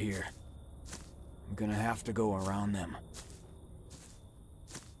lot out here. I'm gonna have to go around them.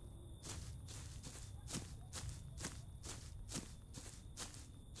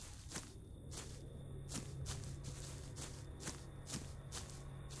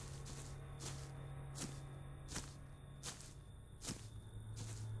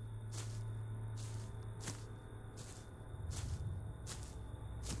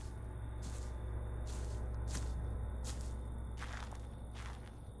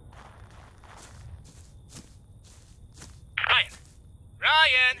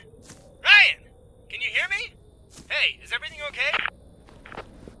 Ryan! Can you hear me? Hey, is everything okay?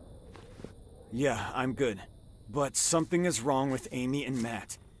 Yeah, I'm good. But something is wrong with Amy and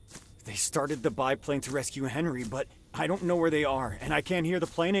Matt. They started the biplane to rescue Henry, but I don't know where they are, and I can't hear the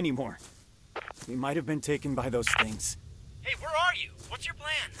plane anymore. They might have been taken by those things. Hey, where are you? What's your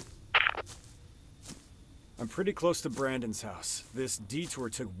plan? I'm pretty close to Brandon's house. This detour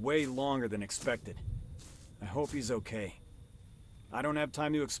took way longer than expected. I hope he's okay. I don't have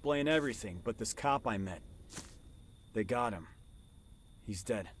time to explain everything, but this cop I met, they got him. He's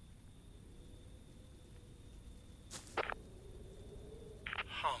dead.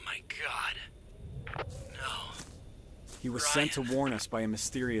 Oh my God. No. He was sent to warn us by a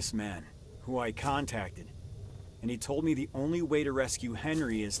mysterious man, who I contacted. And he told me the only way to rescue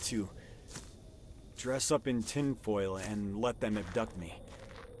Henry is to dress up in tinfoil and let them abduct me.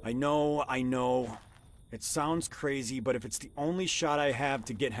 I know. It sounds crazy, but if it's the only shot I have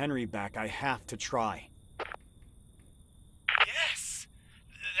to get Henry back, I have to try. Yes!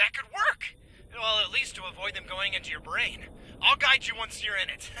 That could work! Well, at least to avoid them going into your brain. I'll guide you once you're in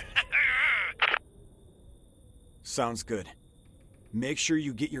it. Sounds good. Make sure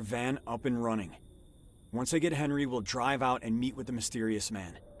you get your van up and running. Once I get Henry, we'll drive out and meet with the mysterious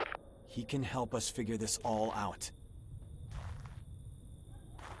man. He can help us figure this all out.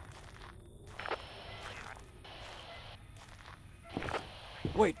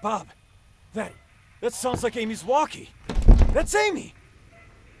 Wait, Bob. That sounds like Amy's walkie. That's Amy!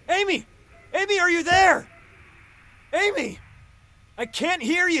 Amy! Amy, are you there? Amy! I can't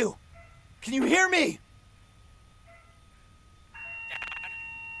hear you! Can you hear me?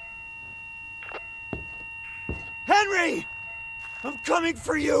 Henry! I'm coming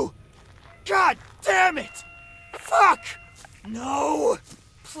for you! God damn it! Fuck! No!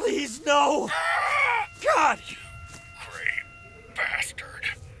 Please, no! God! You great bastard!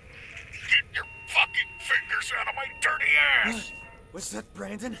 Get your fucking fingers out of my dirty ass! Was that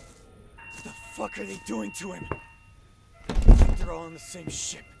Brandon? What the fuck are they doing to him? We're all on the same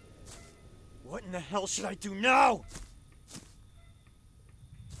ship. What in the hell should I do now?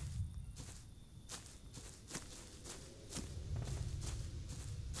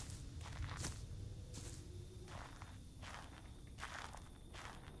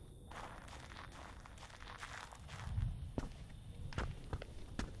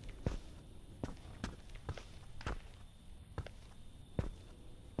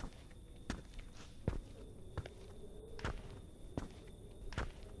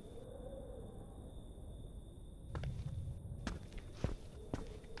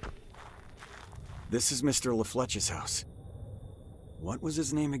 This is Mr. LaFletch's house. What was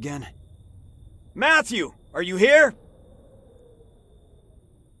his name again? Matthew! Are you here?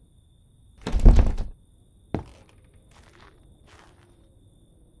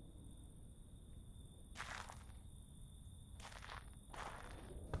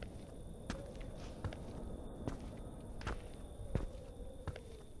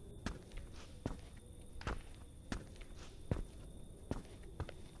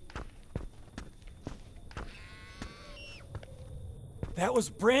 That was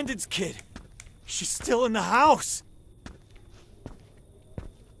Brandon's kid. She's still in the house.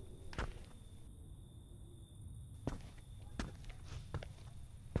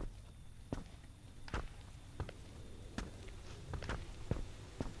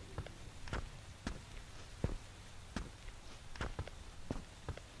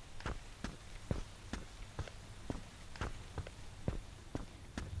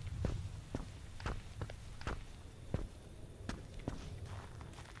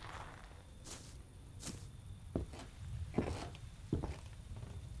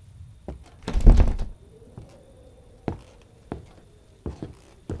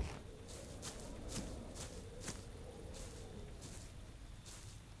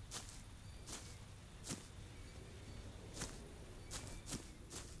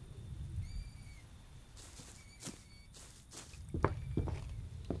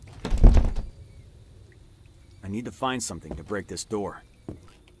 I need to find something to break this door.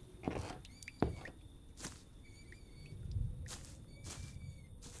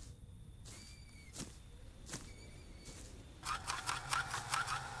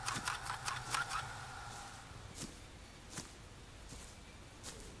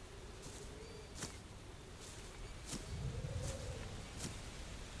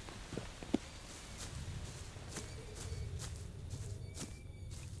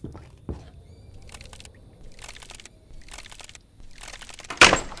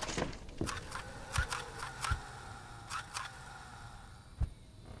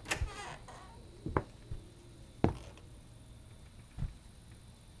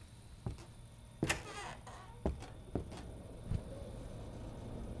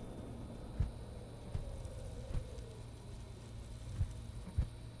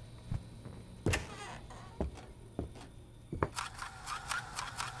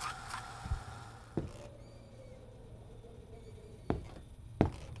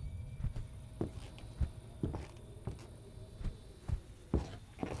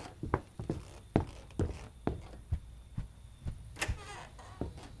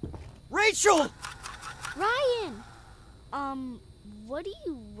 Rachel! Ryan! What are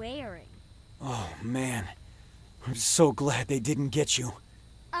you wearing? Oh, man. I'm so glad they didn't get you.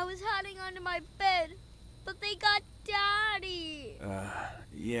 I was hiding under my bed, but they got Daddy!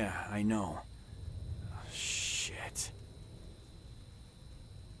 Yeah, I know. Shit.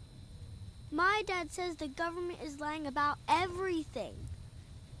 My dad says the government is lying about everything.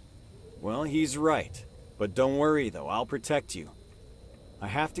 Well, he's right. But don't worry, though. I'll protect you. I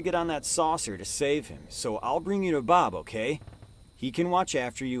have to get on that saucer to save him, so I'll bring you to Bob, okay? He can watch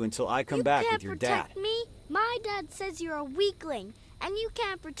after you until I come back with your dad. You can't protect me. My dad says you're a weakling, and you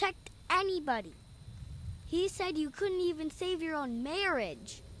can't protect anybody. He said you couldn't even save your own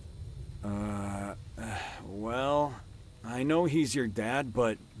marriage. Well, I know he's your dad,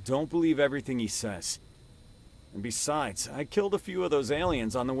 but don't believe everything he says. And besides, I killed a few of those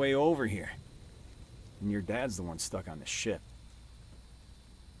aliens on the way over here. And your dad's the one stuck on the ship.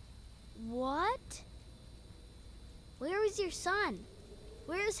 What? Where is your son?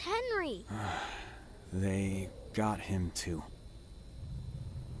 Where is Henry? They got him too.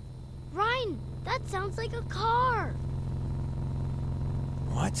 Ryan, that sounds like a car.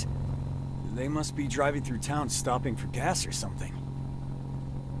 What? They must be driving through town stopping for gas or something.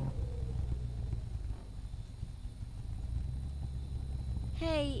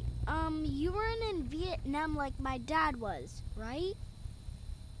 Hey, you weren't in Vietnam like my dad was, right?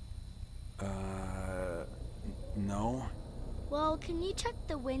 No. Well, can you check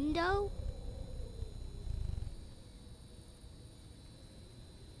the window?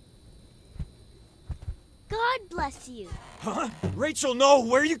 God bless you. Huh? Rachel, no!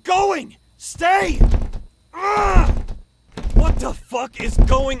 Where are you going? Stay! Ah! What the fuck is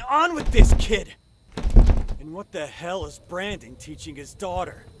going on with this kid? And what the hell is Brandon teaching his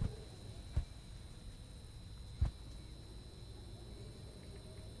daughter?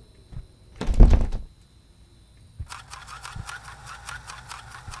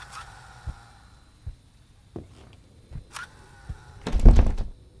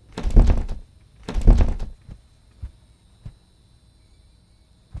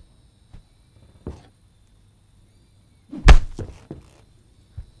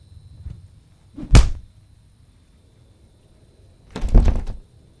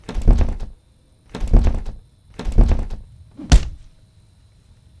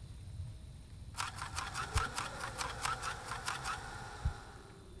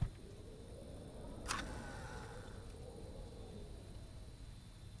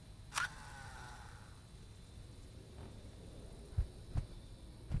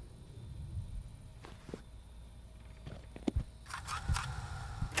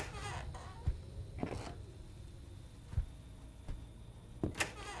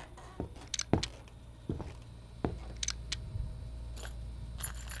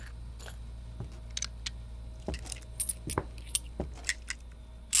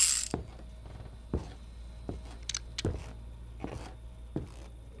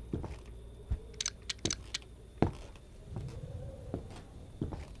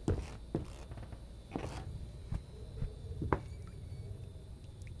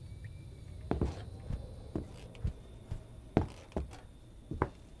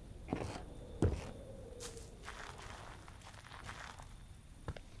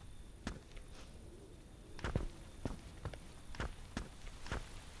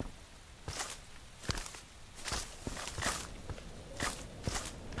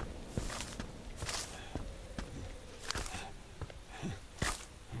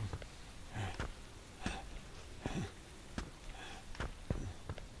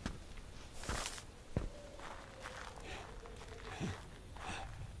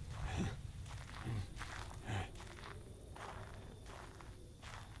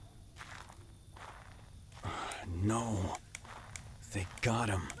 No. They got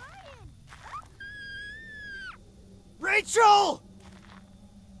him. Rachel!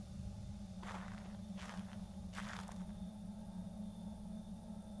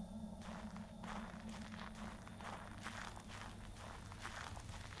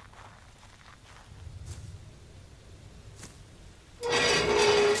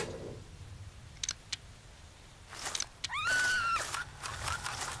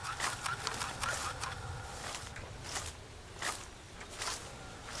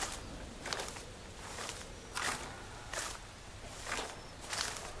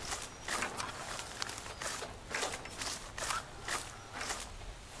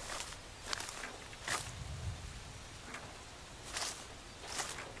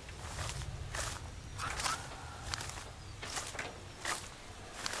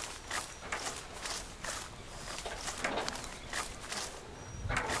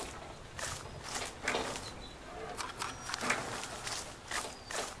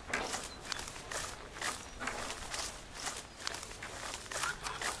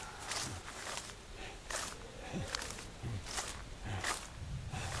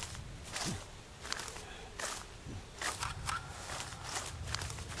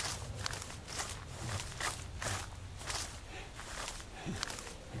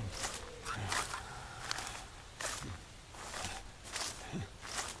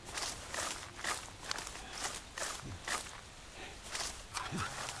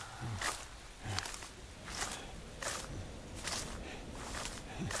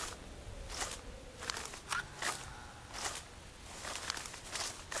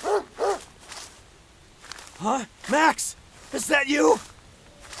 Huh? Max! Is that you?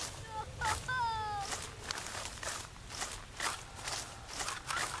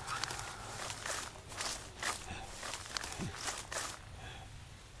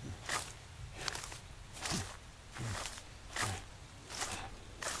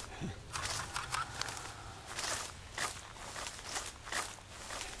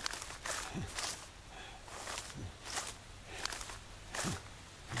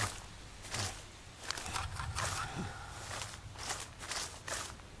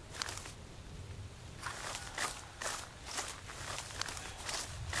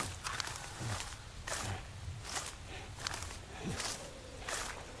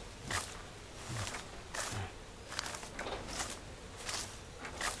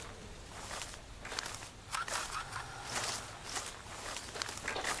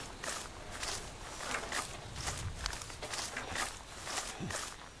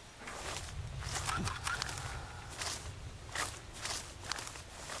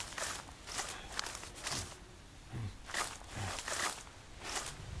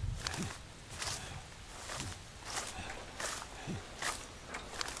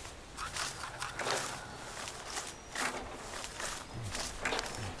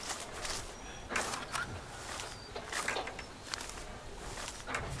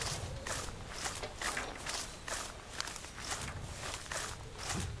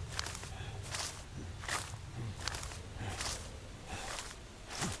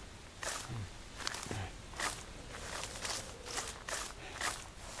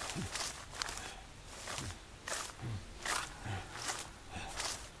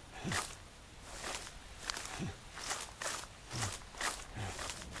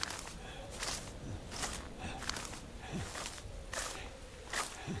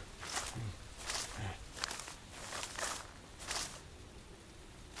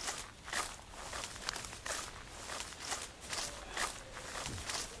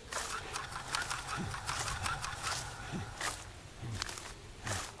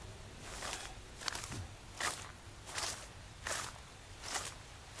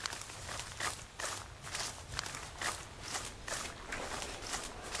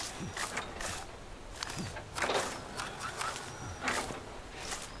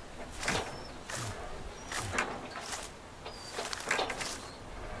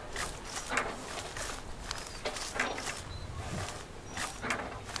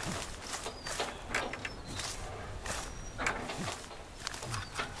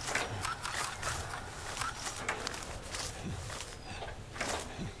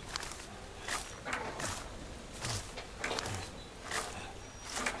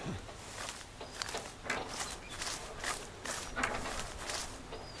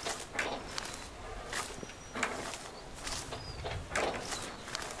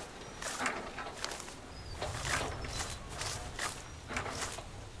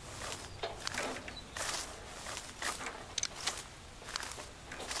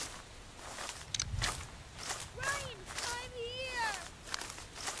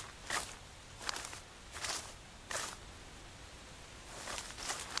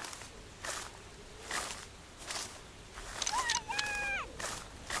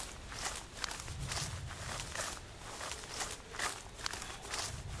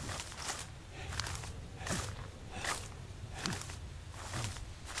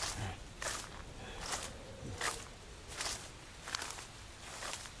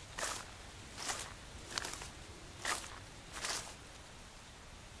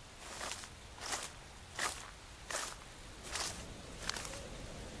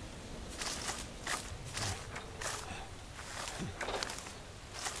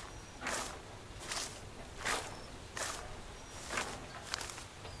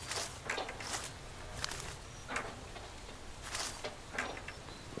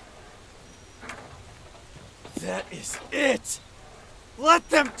 That is it! Let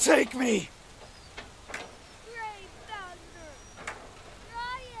them take me!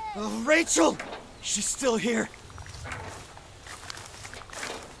 Oh, Rachel! She's still here.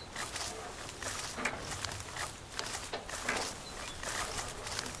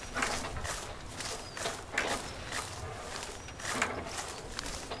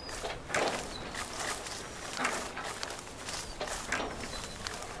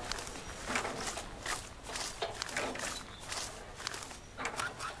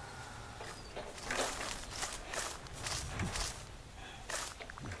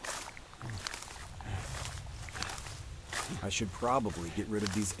 I should probably get rid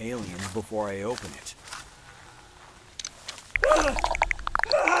of these aliens before I open it.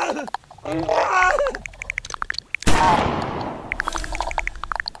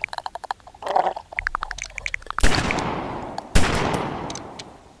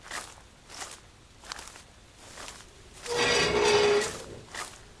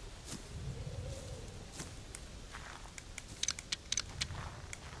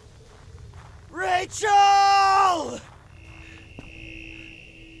 Rachel!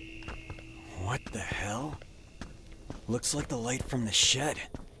 What the hell? Looks like the light from the shed.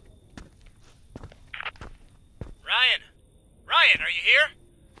 Ryan! Ryan, are you here?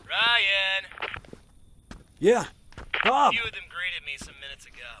 Ryan! Yeah, Bob! A few of them greeted me some minutes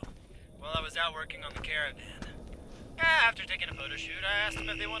ago, while I was out working on the caravan. After taking a photo shoot, I asked them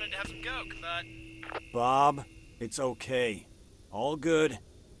if they wanted to have some coke, but... Bob, it's okay. All good.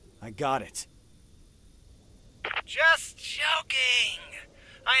 I got it. Just joking!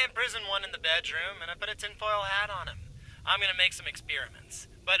 I imprisoned one in the bedroom, and I put a tinfoil hat on him. I'm gonna make some experiments,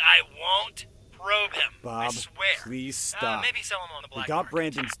 but I won't probe him. Bob, I swear. please stop. Maybe sell him on the black We got market.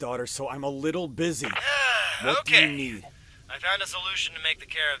 Brandon's daughter, so I'm a little busy. What do you need? I found a solution to make the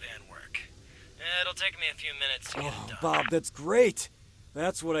caravan work. It'll take me a few minutes to get it done. Bob, that's great.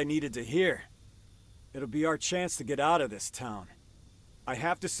 That's what I needed to hear. It'll be our chance to get out of this town. I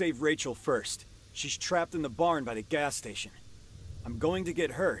have to save Rachel first. She's trapped in the barn by the gas station. I'm going to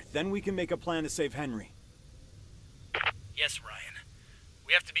get her, then we can make a plan to save Henry. Yes, Ryan.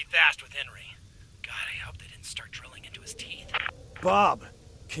 We have to be fast with Henry. God, I hope they didn't start drilling into his teeth. Bob,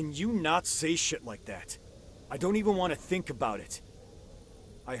 can you not say shit like that? I don't even want to think about it.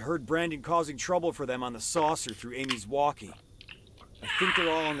 I heard Brandon causing trouble for them on the saucer through Amy's walkie. I think they're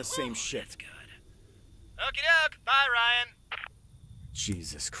all on the same ship. That's good. Okie doke. Bye, Ryan.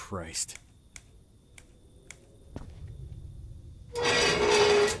 Jesus Christ.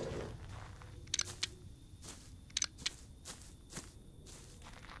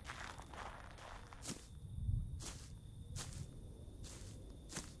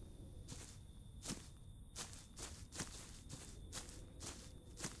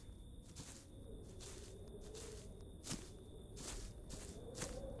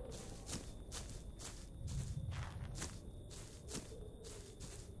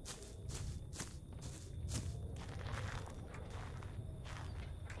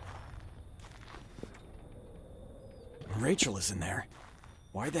 Rachel isn't there.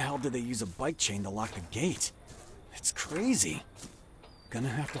 Why the hell did they use a bike chain to lock the gate? It's crazy. Gonna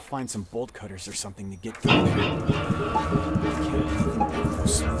have to find some bolt cutters or something to get through there. Can't anything ever go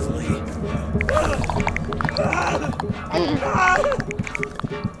smoothly.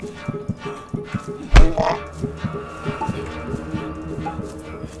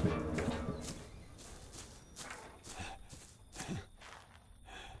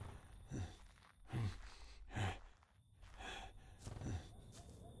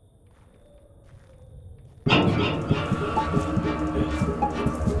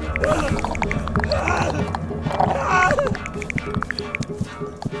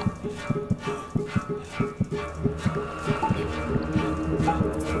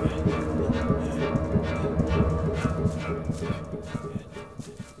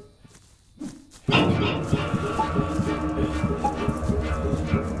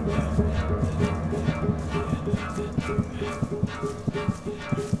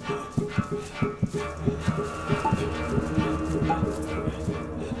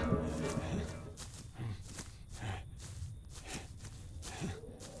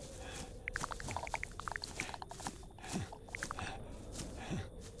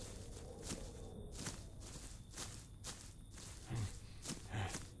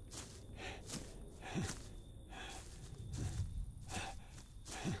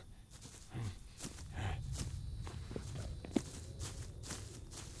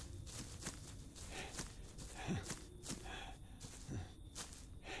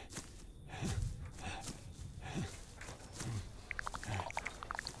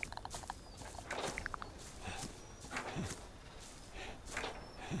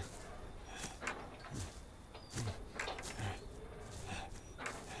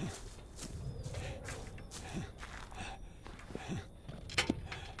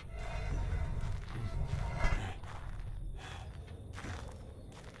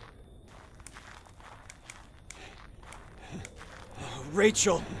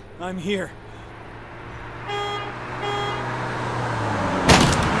 Rachel, I'm here.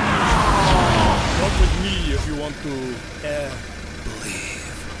 Walk with me if you want to,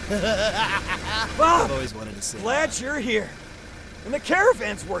 believe. Bob! I've always wanted to say Glad you're here. And the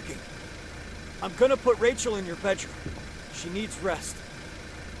caravan's working. I'm gonna put Rachel in your bedroom. She needs rest.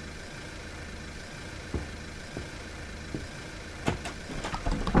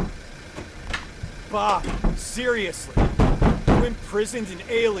 Bob, seriously. You imprisoned an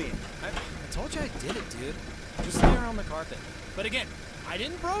alien. I told you I did it, dude. Just lay her on the carpet. But again, I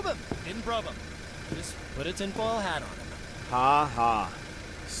didn't probe him. Just put a tinfoil hat on him. Ha ha.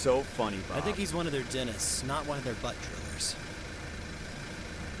 So funny, Bob. I think he's one of their dentists, not one of their butt drillers.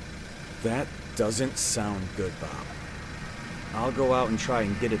 That doesn't sound good, Bob. I'll go out and try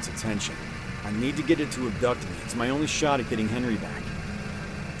and get its attention. I need to get it to abduct me. It's my only shot at getting Henry back.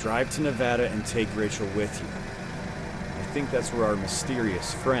 Drive to Nevada and take Rachel with you. I think that's where our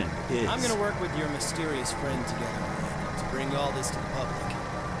mysterious friend is. I'm gonna work with your mysterious friend together, Ryan, to bring all this to the public.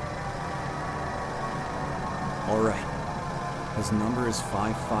 All right. His number is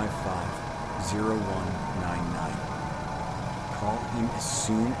 555-0199. Call him as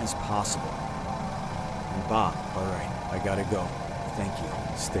soon as possible. And Bob, all right, I gotta go. Thank you.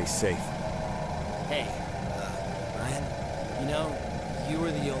 Stay safe. Hey, Ryan, you know, you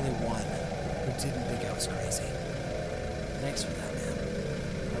were the only one who didn't think I was crazy. Thanks for that, man.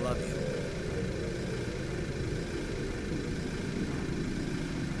 I love you.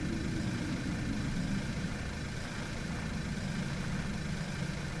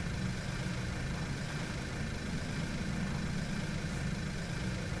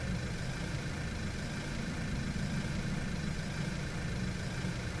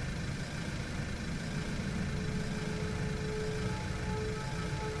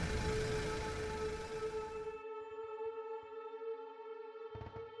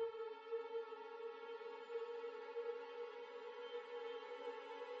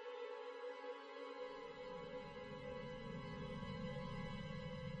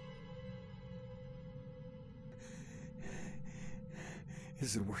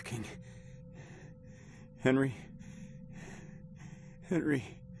 Is it working? Henry? Henry?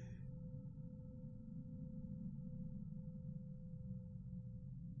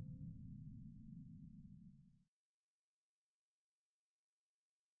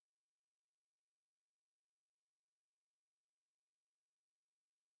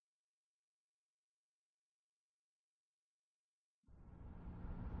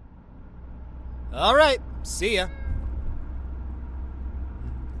 All right, see ya.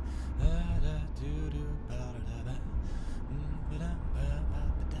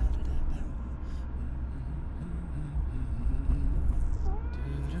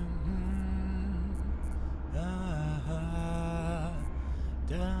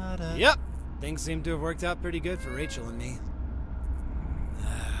 Yep, things seem to have worked out pretty good for Rachel and me.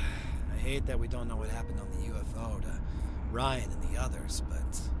 I hate that we don't know what happened on the UFO to Ryan and the others,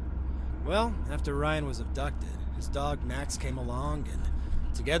 but... Well, after Ryan was abducted, his dog Max came along, and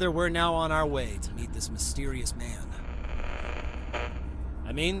together we're now on our way to meet this mysterious man.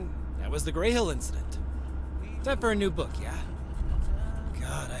 I mean, that was the Greyhill incident. Time for a new book, yeah?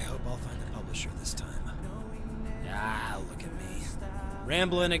 God, I hope I'll find a publisher this time. Ah, look at me.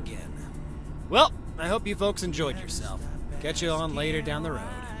 Rambling again. Well, I hope you folks enjoyed yourself. Catch you on later down the road.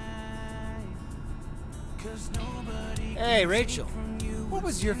 Hey, Rachel. What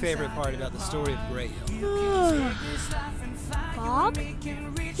was your favorite part about the story of Greyhill? Bob?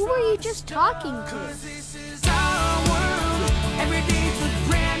 Who were you just talking to?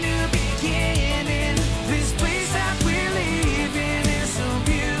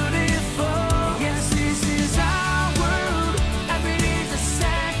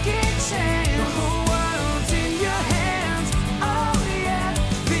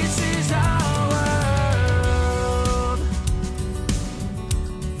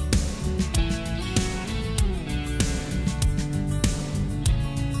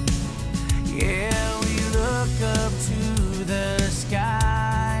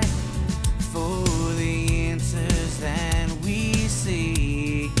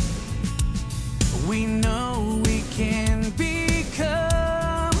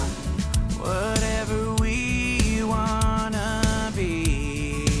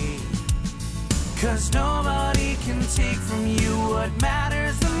 Take from you what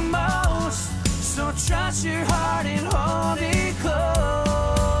matters the most. So trust your